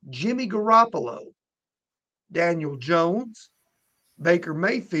 Jimmy Garoppolo, Daniel Jones, Baker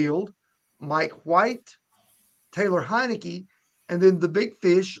Mayfield, Mike White, Taylor Heineke, and then the big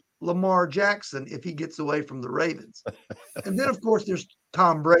fish, Lamar Jackson, if he gets away from the Ravens. And then, of course, there's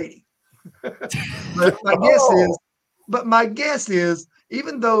Tom Brady. But my guess is,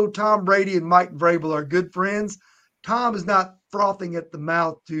 even though Tom Brady and Mike Vrabel are good friends, Tom is not frothing at the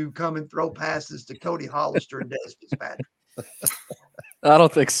mouth to come and throw passes to Cody Hollister and Dez Fitzpatrick. I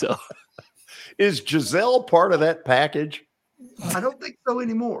don't think so. Is Giselle part of that package? I don't think so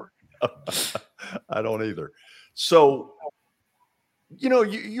anymore. I don't either. So,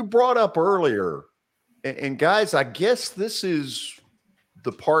 you brought up earlier, and guys, I guess this is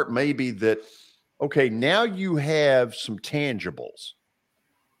the part maybe that, okay, now you have some tangibles.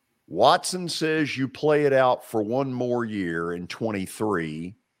 Watson says you play it out for one more year in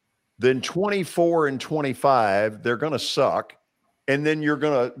 23, then 24 and 25, they're going to suck. And then you're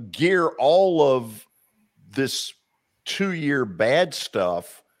going to gear all of this 2-year bad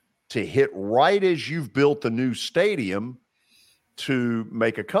stuff to hit right as you've built the new stadium to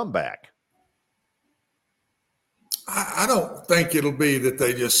make a comeback. I don't think it'll be that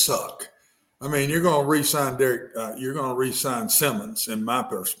they just suck. I mean, you're going to re-sign Derek. You're going to re-sign Simmons, in my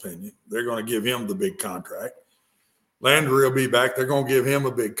personal opinion. They're going to give him the big contract. Landry will be back. They're going to give him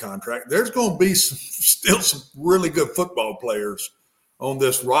a big contract. There's going to be still some really good football players on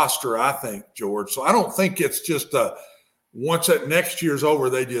this roster, I think, George. So I don't think it's just once that next year's over,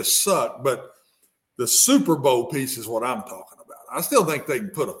 they just suck. But the Super Bowl piece is what I'm talking about. I still think they can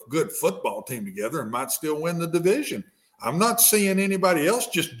put a good football team together and might still win the division. I'm not seeing anybody else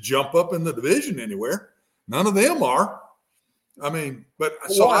just jump up in the division anywhere. None of them are. I mean, but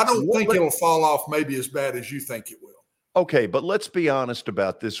so I don't think it'll fall off maybe as bad as you think it will. Okay, but let's be honest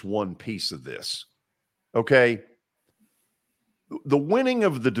about this one piece of this. Okay. The winning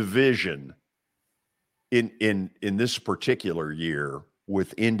of the division in this particular year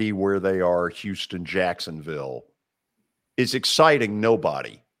with Indy where they are, Houston, Jacksonville, is exciting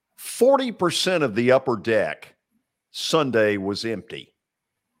nobody. 40% of the upper deck Sunday was empty.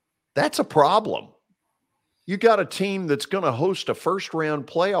 That's a problem. You got a team that's going to host a first-round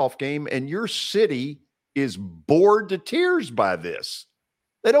playoff game, and your city is bored to tears by this.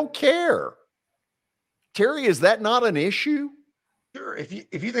 They don't care. Terry, is that not an issue? Sure. If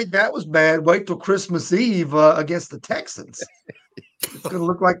you think that was bad, wait till Christmas Eve against the Texans. It's going to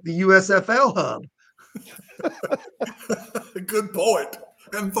look like the USFL hub. Good point.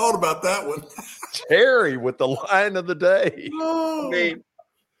 Hadn't thought about that one. Terry with the line of the day. I mean,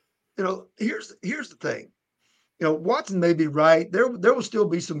 here's the thing. Watson may be right. There will still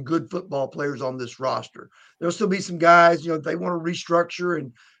be some good football players on this roster. There'll still be some guys, if they want to restructure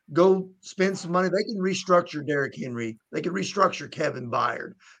and go spend some money, they can restructure Derrick Henry. They can restructure Kevin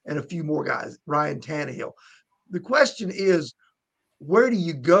Byard and a few more guys, Ryan Tannehill. The question is, where do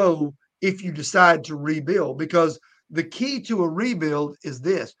you go if you decide to rebuild? Because the key to a rebuild is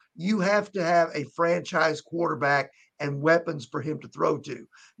this. You have to have a franchise quarterback and weapons for him to throw to.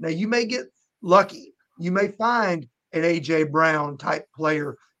 Now, you may get lucky. You may find an A.J. Brown type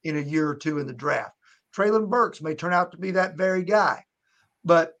player in a year or two in the draft. Traylon Burks may turn out to be that very guy.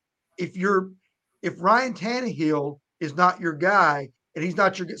 But if Ryan Tannehill is not your guy, and he's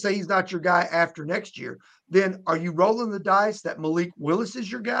not your guy after next year, then are you rolling the dice that Malik Willis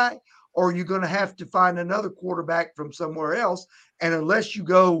is your guy? Or are you going to have to find another quarterback from somewhere else? And unless you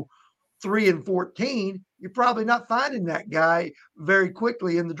go 3-14, you're probably not finding that guy very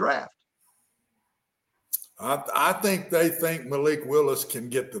quickly in the draft. I think they think Malik Willis can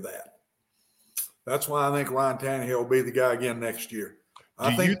get to that. That's why I think Ryan Tannehill will be the guy again next year.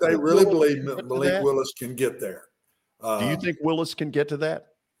 I think they really believe Malik Willis can get there. Do you think Willis can get to that?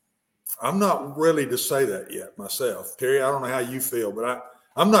 I'm not ready to say that yet myself. Terry, I don't know how you feel, but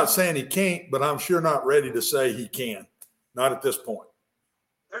I'm not saying he can't, but I'm sure not ready to say he can. Not at this point.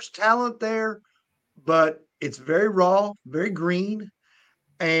 There's talent there, but it's very raw, very green,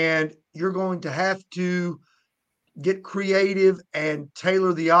 and you're going to have to get creative and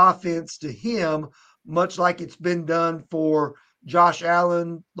tailor the offense to him, much like it's been done for Josh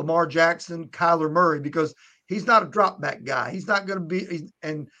Allen, Lamar Jackson, Kyler Murray, because he's not a drop back guy. He's not going to be,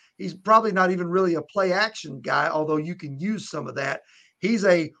 and he's probably not even really a play action guy, although you can use some of that. He's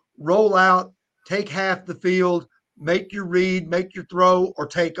a roll out, take half the field, make your read, make your throw, or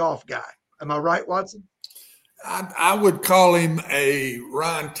take off guy. Am I right, Watson? I would call him a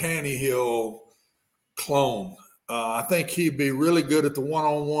Ryan Tannehill clone. I think he'd be really good at the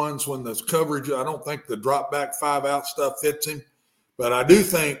one-on-ones when there's coverage. I don't think the drop back 5-out stuff fits him, but I do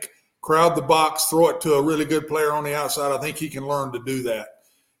think crowd the box, throw it to a really good player on the outside. I think he can learn to do that.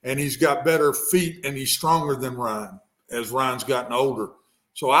 And he's got better feet and he's stronger than Ryan as Ryan's gotten older.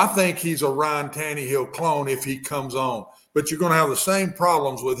 So I think he's a Ryan Tannehill clone if he comes on. But you're going to have the same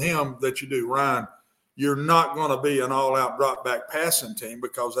problems with him that you do Ryan. You're not going to be an all-out drop-back passing team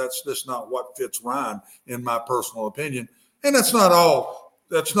because that's just not what fits Ryan, in my personal opinion. And that's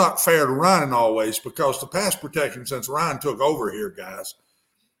not fair to Ryan in all ways because the pass protection since Ryan took over here, guys,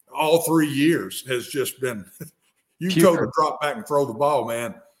 all 3 years has just been you go to drop back and throw the ball,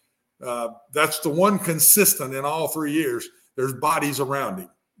 man. That's the one consistent in all 3 years. There's bodies around him.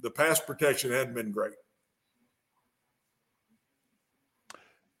 The pass protection hadn't been great.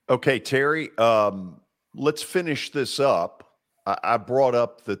 Okay, Terry, let's finish this up. I brought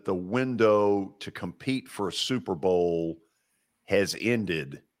up that the window to compete for a Super Bowl has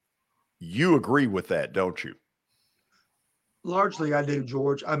ended. You agree with that, don't you? Largely, I do,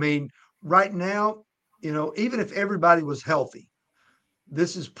 George. I mean, right now, even if everybody was healthy,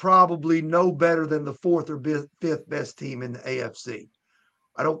 this is probably no better than the fourth or fifth best team in the AFC.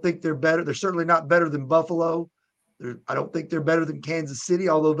 I don't think they're better. They're certainly not better than Buffalo. I don't think they're better than Kansas City,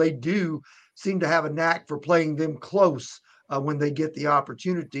 although they do seem to have a knack for playing them close when they get the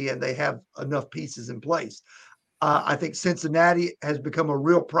opportunity and they have enough pieces in place. I think Cincinnati has become a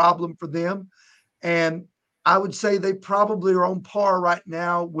real problem for them. And I would say they probably are on par right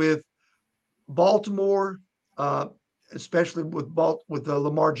now with Baltimore, especially with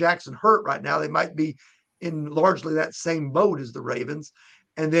Lamar Jackson hurt right now. They might be in largely that same boat as the Ravens.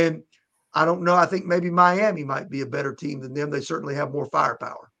 And then I don't know. I think maybe Miami might be a better team than them. They certainly have more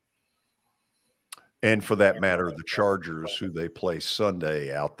firepower. And for that matter, the Chargers, who they play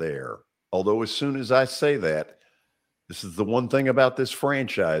Sunday out there. Although as soon as I say that, this is the one thing about this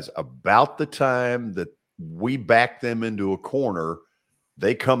franchise. About the time that we back them into a corner,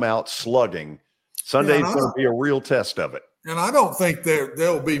 they come out slugging. Sunday's going to be a real test of it. And I don't think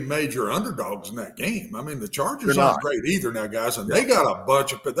they'll be major underdogs in that game. I mean, the Chargers aren't great either now, guys, and they got a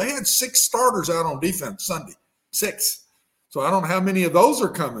bunch of – but they had 6 starters out on defense Sunday, 6. So I don't know how many of those are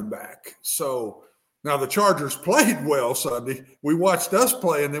coming back. So now the Chargers played well Sunday. We watched us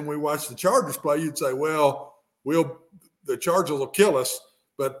play, and then we watched the Chargers play. You'd say, well, the Chargers will kill us,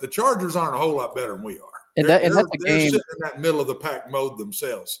 but the Chargers aren't a whole lot better than we are. And that's a game – they're sitting in that middle of the pack mode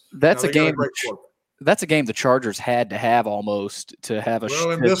themselves. That's a game – That's a game the Chargers had to have almost to have a shot.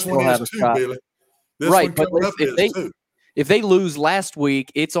 Well, and this one is too, Billy. Right, but if they lose last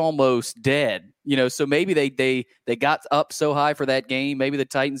week, it's almost dead. So maybe they got up so high for that game. Maybe the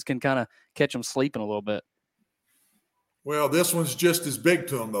Titans can kind of catch them sleeping a little bit. Well, this one's just as big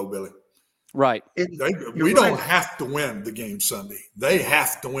to them, though, Billy. Right. We don't have to win the game Sunday. They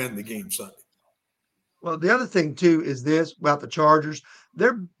have to win the game Sunday. Well, the other thing, too, is this about the Chargers.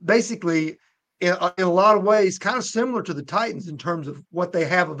 They're basically – in a lot of ways, kind of similar to the Titans in terms of what they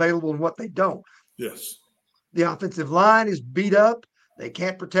have available and what they don't. Yes. The offensive line is beat up. They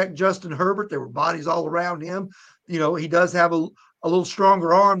can't protect Justin Herbert. There were bodies all around him. He does have a little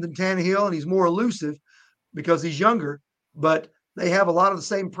stronger arm than Tannehill, and he's more elusive because he's younger. But they have a lot of the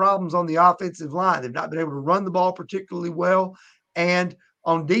same problems on the offensive line. They've not been able to run the ball particularly well. And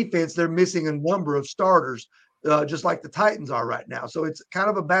on defense, they're missing a number of starters. Just like the Titans are right now. So it's kind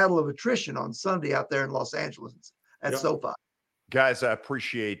of a battle of attrition on Sunday out there in Los Angeles at SoFi. Guys, I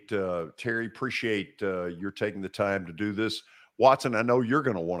appreciate, Terry, you're taking the time to do this. Watson, I know you're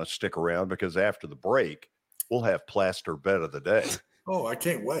going to want to stick around because after the break, we'll have Plaster Bet of the Day. Oh, I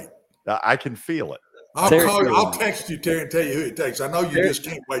can't wait. I can feel it. I'll call you. I'll text you, Terry, and tell you who it takes. I know you just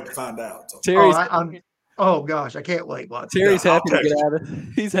can't wait to find out. So. Oh gosh, I can't wait. Terry's happy to get out.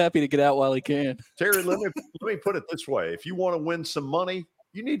 He's happy to get out while he can. Terry, let me put it this way: if you want to win some money,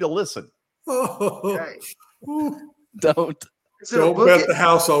 you need to listen. Okay. Don't bet the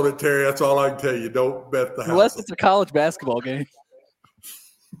house on it, Terry. That's all I can tell you. Don't bet the house. Unless it's a college basketball game.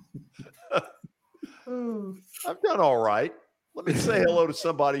 I've done all right. Let me say hello to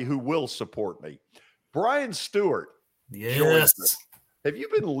somebody who will support me. Brian Stewart. Yes. Have you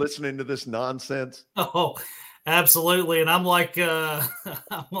been listening to this nonsense? Oh, absolutely. And I'm like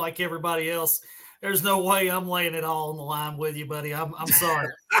everybody else. There's no way I'm laying it all on the line with you, buddy. I'm sorry.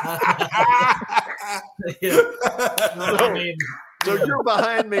 So you're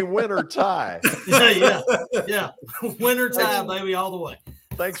behind me, win or tie. Yeah. Win or tie, baby, all the way.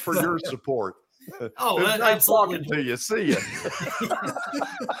 Thanks for your support. Oh, nice absolutely. talking to you. See you.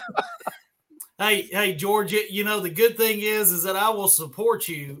 Hey, George, the good thing is that I will support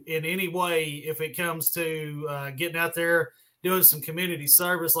you in any way if it comes to getting out there, doing some community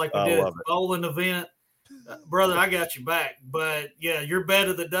service like we did at the bowling event. Brother, I got you back. But, yeah, your bet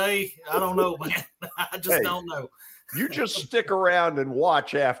of the day, I don't know, man. I just don't know. You just stick around and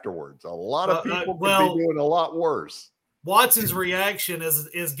watch afterwards. A lot of people could be doing a lot worse. Watson's reaction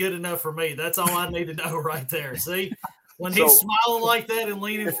is good enough for me. That's all I need to know right there. See? When he's smiling like that and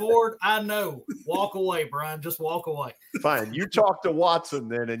leaning forward, I know. Walk away, Brian. Just walk away. Fine. You talk to Watson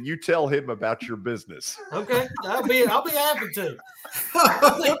then, and you tell him about your business. Okay, I'll be happy to.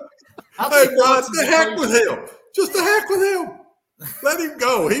 Hey, Brian, the heck with him. Just the heck with him. Let him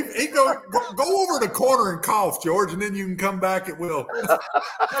go. He go over the corner and cough, George, and then you can come back at will.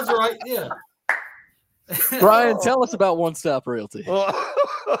 That's right. Yeah. Brian, tell us about One Stop Realty.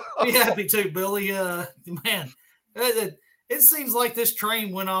 Be happy to, Billy. Man. It seems like this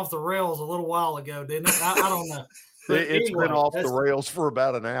train went off the rails a little while ago, didn't it? I don't know. It's been off the rails for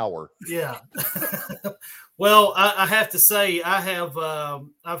about an hour. Yeah. Well, I have to say I've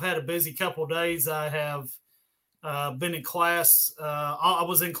had a busy couple of days. I have been in class. I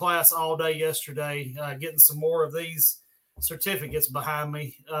was in class all day yesterday, getting some more of these certificates behind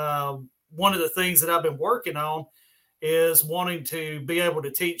me. One of the things that I've been working on is wanting to be able to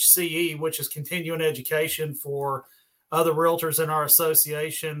teach CE, which is continuing education for other realtors in our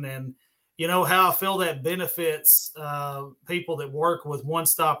association. And, how I feel that benefits people that work with One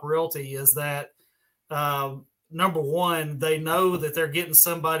Stop Realty is that, number one, they know that they're getting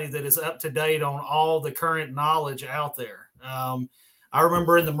somebody that is up to date on all the current knowledge out there. I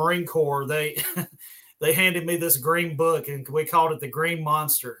remember in the Marine Corps, they they handed me this green book, and we called it the Green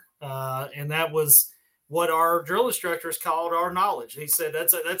Monster. And that was what our drill instructors called our knowledge. He said,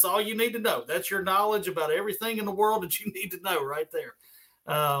 that's all you need to know. That's your knowledge about everything in the world that you need to know right there.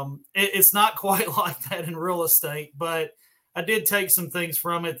 It's not quite like that in real estate, but I did take some things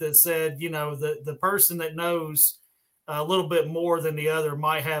from it that said, the person that knows a little bit more than the other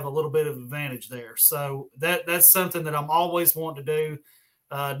might have a little bit of advantage there. So that's something that I'm always wanting to do,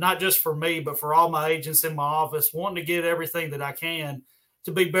 not just for me, but for all my agents in my office, wanting to get everything that I can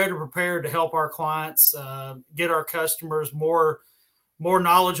to be better prepared to help our clients, get our customers more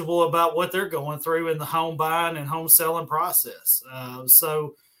knowledgeable about what they're going through in the home buying and home selling process.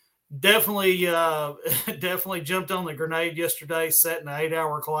 So definitely jumped on the grenade yesterday, sat in an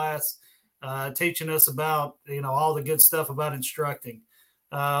 8-hour class, teaching us about, all the good stuff about instructing.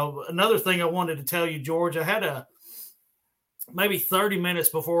 Another thing I wanted to tell you, George, I had maybe 30 minutes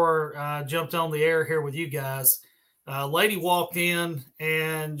before I jumped on the air here with you guys. A lady walked in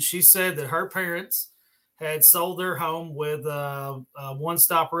and she said that her parents had sold their home with One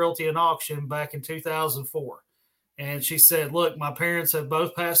Stop Realty and Auction back in 2004. And she said, look, my parents have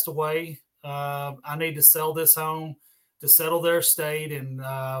both passed away. I need to sell this home to settle their estate. And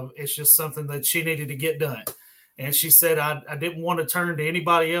it's just something that she needed to get done. And she said, I didn't want to turn to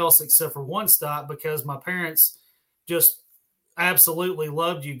anybody else except for One Stop because my parents just absolutely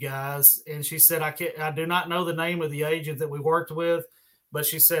loved you guys. And she said, I do not know the name of the agent that we worked with, but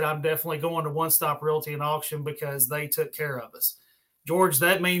she said, I'm definitely going to One Stop Realty and Auction because they took care of us. George,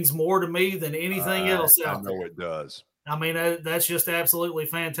 that means more to me than anything else out there. I know it does. I mean, that's just absolutely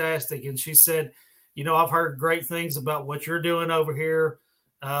fantastic. And she said, I've heard great things about what you're doing over here.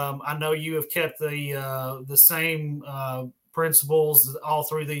 I know you have kept the same principles all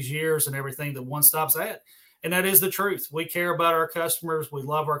through these years and everything that One Stop's at. And that is the truth. We care about our customers. We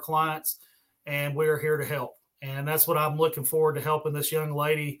love our clients, and we're here to help. And that's what I'm looking forward to, helping this young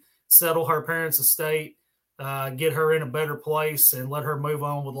lady settle her parents' estate, get her in a better place, and let her move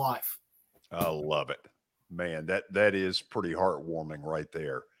on with life. I love it, man. That is pretty heartwarming right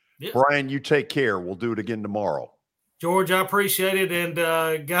there. Yeah. Brian, you take care. We'll do it again tomorrow. George, I appreciate it.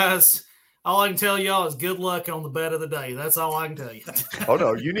 And guys, all I can tell y'all is good luck on the bet of the day. That's all I can tell you. Oh,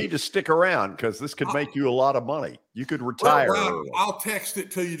 no, you need to stick around because this could make you a lot of money. You could retire. Well, I'll text it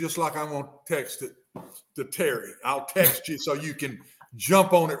to you just like I'm going to text it to Terry. I'll text you so you can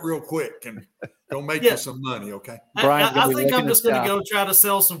jump on it real quick and go make you some money, okay? I think I'm just going to go try to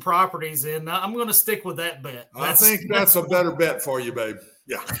sell some properties, and I'm going to stick with that bet. I think that's a better bet for you, babe.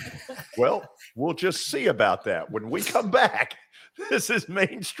 Yeah. Well, we'll just see about that when we come back. This is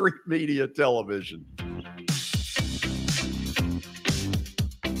Main Street Media Television.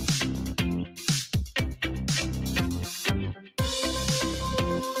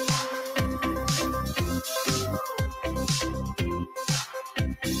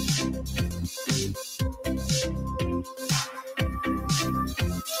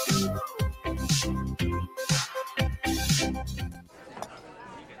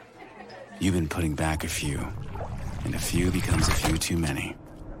 You've been putting back a few, and a few becomes a few too many.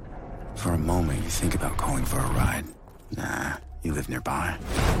 For a moment, you think about calling for a ride. Nah, you live nearby.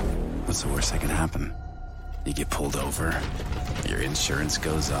 What's the worst that can happen? You get pulled over, your insurance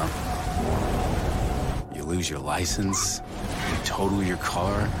goes up, you lose your license, you total your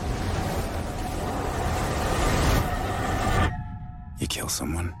car, you kill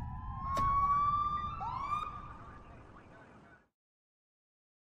someone.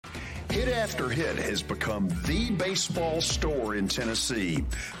 Hit After Hit has become the baseball store in Tennessee.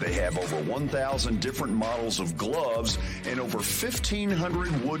 They have over 1,000 different models of gloves and over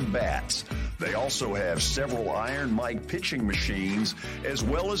 1,500 wood bats. They also have several Iron Mike pitching machines as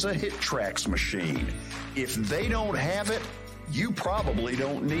well as a Hit Tracks machine. If they don't have it, you probably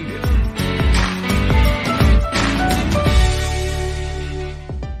don't need it.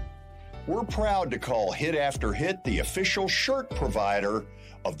 We're proud to call Hit After Hit the official shirt provider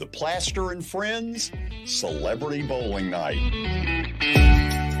of the Plaster and Friends Celebrity Bowling Night.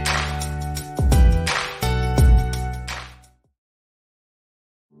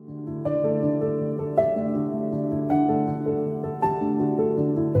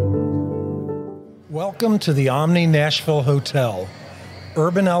 Welcome to the Omni Nashville Hotel.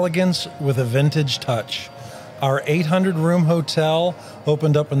 Urban elegance with a vintage touch. Our 800-room hotel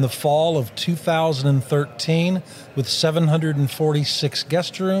opened up in the fall of 2013 with 746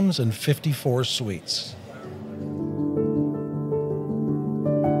 guest rooms and 54 suites.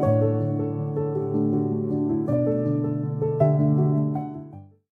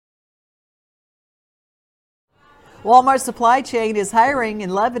 Walmart Supply Chain is hiring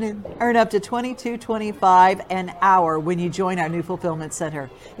in Lebanon. Earn up to $22.25 an hour when you join our new fulfillment center.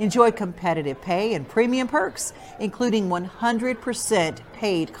 Enjoy competitive pay and premium perks, including 100%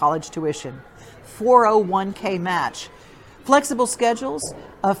 paid college tuition, 401k match, flexible schedules,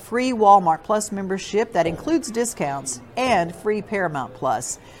 a free Walmart Plus membership that includes discounts, and free Paramount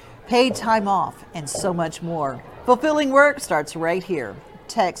Plus, paid time off, and so much more. Fulfilling work starts right here.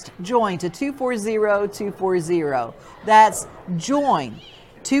 Text JOIN to 240-240. That's JOIN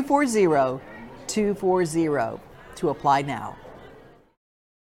 240-240 to apply now.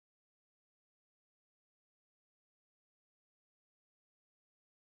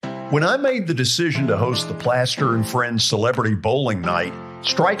 When I made the decision to host the Plaster and Friends Celebrity Bowling Night,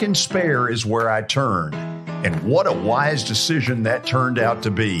 Strike and Spare is where I turned. And what a wise decision that turned out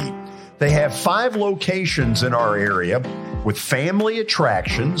to be. They have 5 locations in our area with family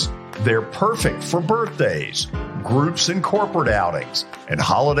attractions. They're perfect for birthdays, groups and corporate outings, and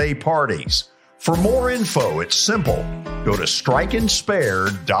holiday parties. For more info, it's simple. Go to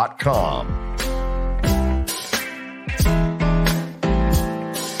strikeandspare.com.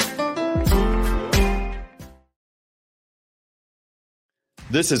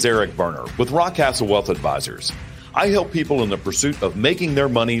 This is Eric Berner with Rockcastle Wealth Advisors. I help people in the pursuit of making their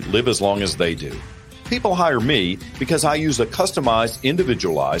money live as long as they do. People hire me because I use a customized,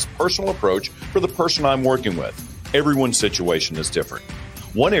 individualized, personal approach for the person I'm working with. Everyone's situation is different.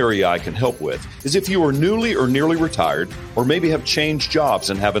 One area I can help with is if you are newly or nearly retired, or maybe have changed jobs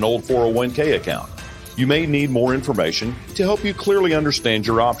and have an old 401k account. You may need more information to help you clearly understand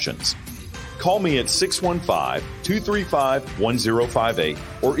your options. Call me at 615-235-1058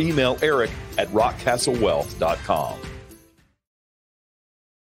 or email eric@rockcastlewealth.com.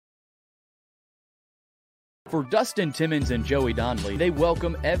 For Dustin Timmons and Joey Donnelly, they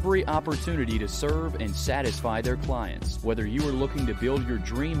welcome every opportunity to serve and satisfy their clients. Whether you are looking to build your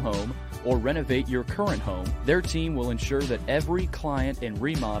dream home or renovate your current home, their team will ensure that every client and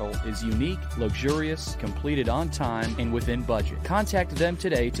remodel is unique, luxurious, completed on time, and within budget. Contact them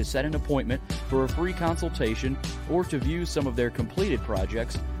today to set an appointment for a free consultation or to view some of their completed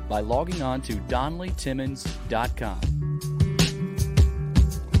projects by logging on to DonnellyTimmons.com.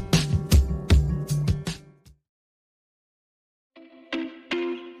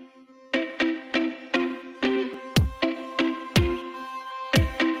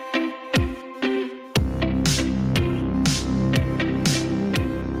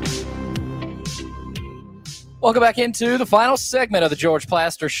 Welcome back into the final segment of the George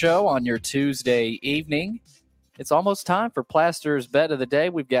Plaster Show on your Tuesday evening. It's almost time for Plaster's Bet of the Day.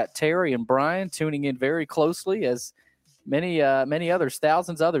 We've got Terry and Brian tuning in very closely, as many others,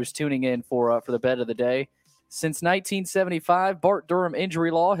 thousands others tuning in for the Bet of the Day. Since 1975, Bart Durham injury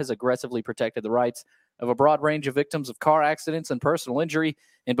law has aggressively protected the rights of a broad range of victims of car accidents and personal injury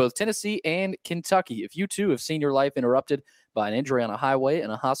in both Tennessee and Kentucky. If you too have seen your life interrupted by an injury on a highway, in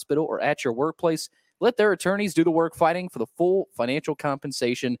a hospital, or at your workplace, let their attorneys do the work fighting for the full financial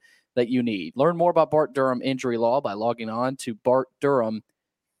compensation that you need. Learn more about Bart Durham injury law by logging on to bartdurham.com.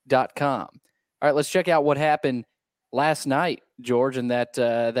 All right, let's check out what happened last night, George, in that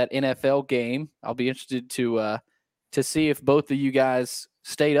NFL game. I'll be interested to see if both of you guys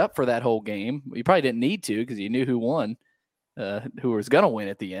stayed up for that whole game. You probably didn't need to because you knew who won, who was going to win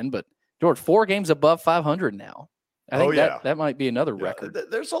at the end. But, George, 4 games above 500 now. I think that might be another record.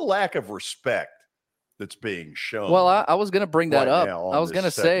 There's a lack of respect that's being shown. Well, I was going to bring that up. I was going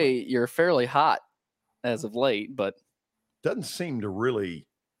to say you're fairly hot as of late, but doesn't seem to really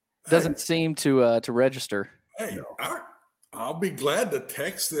register. Hey, I'll be glad to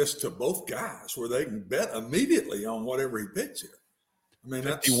text this to both guys where they can bet immediately on whatever he picks here. I mean,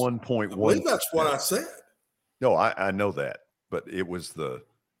 that's 51.1. I believe that's what I said. No, I know that, but it was the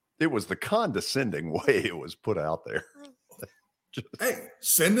condescending way it was put out there. Hey,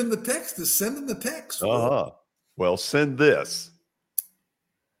 sending the text is sending the text. Well, send this.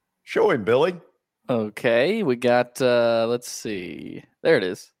 Show him, Billy. Okay, we got, let's see. There it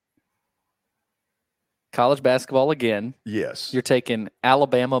is. College basketball again. Yes. You're taking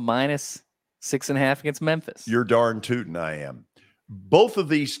Alabama minus 6.5 against Memphis. You're darn tootin' I am. Both of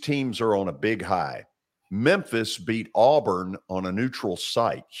these teams are on a big high. Memphis beat Auburn on a neutral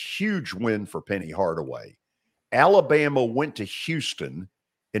site. Huge win for Penny Hardaway. Alabama went to Houston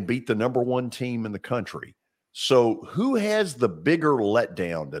and beat the number 1 team in the country. So who has the bigger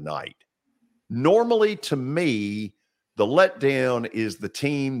letdown tonight? Normally, to me, the letdown is the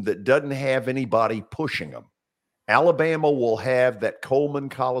team that doesn't have anybody pushing them. Alabama will have that Coleman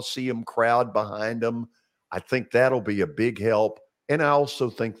Coliseum crowd behind them. I think that'll be a big help. And I also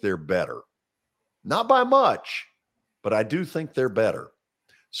think they're better. Not by much, but I do think they're better.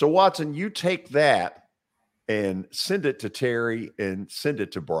 So, Watson, you take that and send it to Terry and send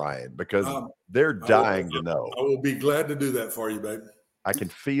it to Brian because they're dying to know. I will be glad to do that for you, baby. I can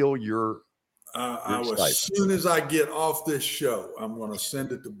feel your as soon as I get off this show, I'm going to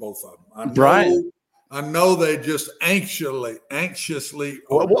send it to both of them. Brian. I know they just anxiously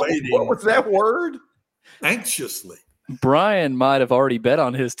are waiting. What was that word? Anxiously. Brian might have already bet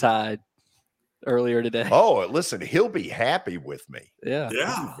on his Tide earlier today. Oh, listen, he'll be happy with me. Yeah.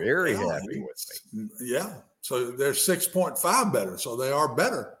 Yeah. He'll be very happy with me. Yeah. So they're 6.5 better. So they are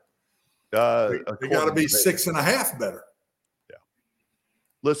better. They got to be 6.5 better. Yeah.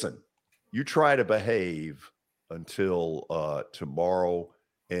 Listen, you try to behave until tomorrow.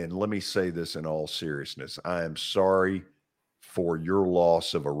 And let me say this in all seriousness. I am sorry for your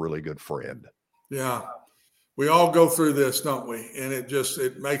loss of a really good friend. Yeah. We all go through this, don't we? And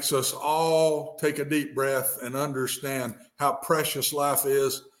it makes us all take a deep breath and understand how precious life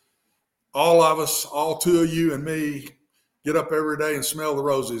is. All of us, all two of you and me, get up every day and smell the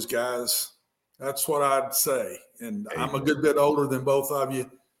roses, guys. That's what I'd say. And Amen. I'm a good bit older than both of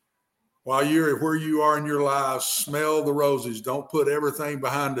you. While you're where you are in your lives, smell the roses. Don't put everything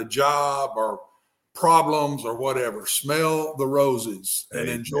behind a job or problems or whatever. Smell the roses and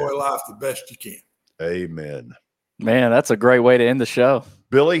Amen. Enjoy life the best you can. Amen. Man, that's a great way to end the show.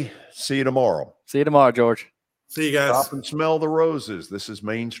 Billy, see you tomorrow. See you tomorrow, George. See you guys. Stop and smell the roses. This is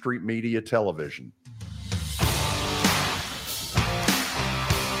Main Street Media Television.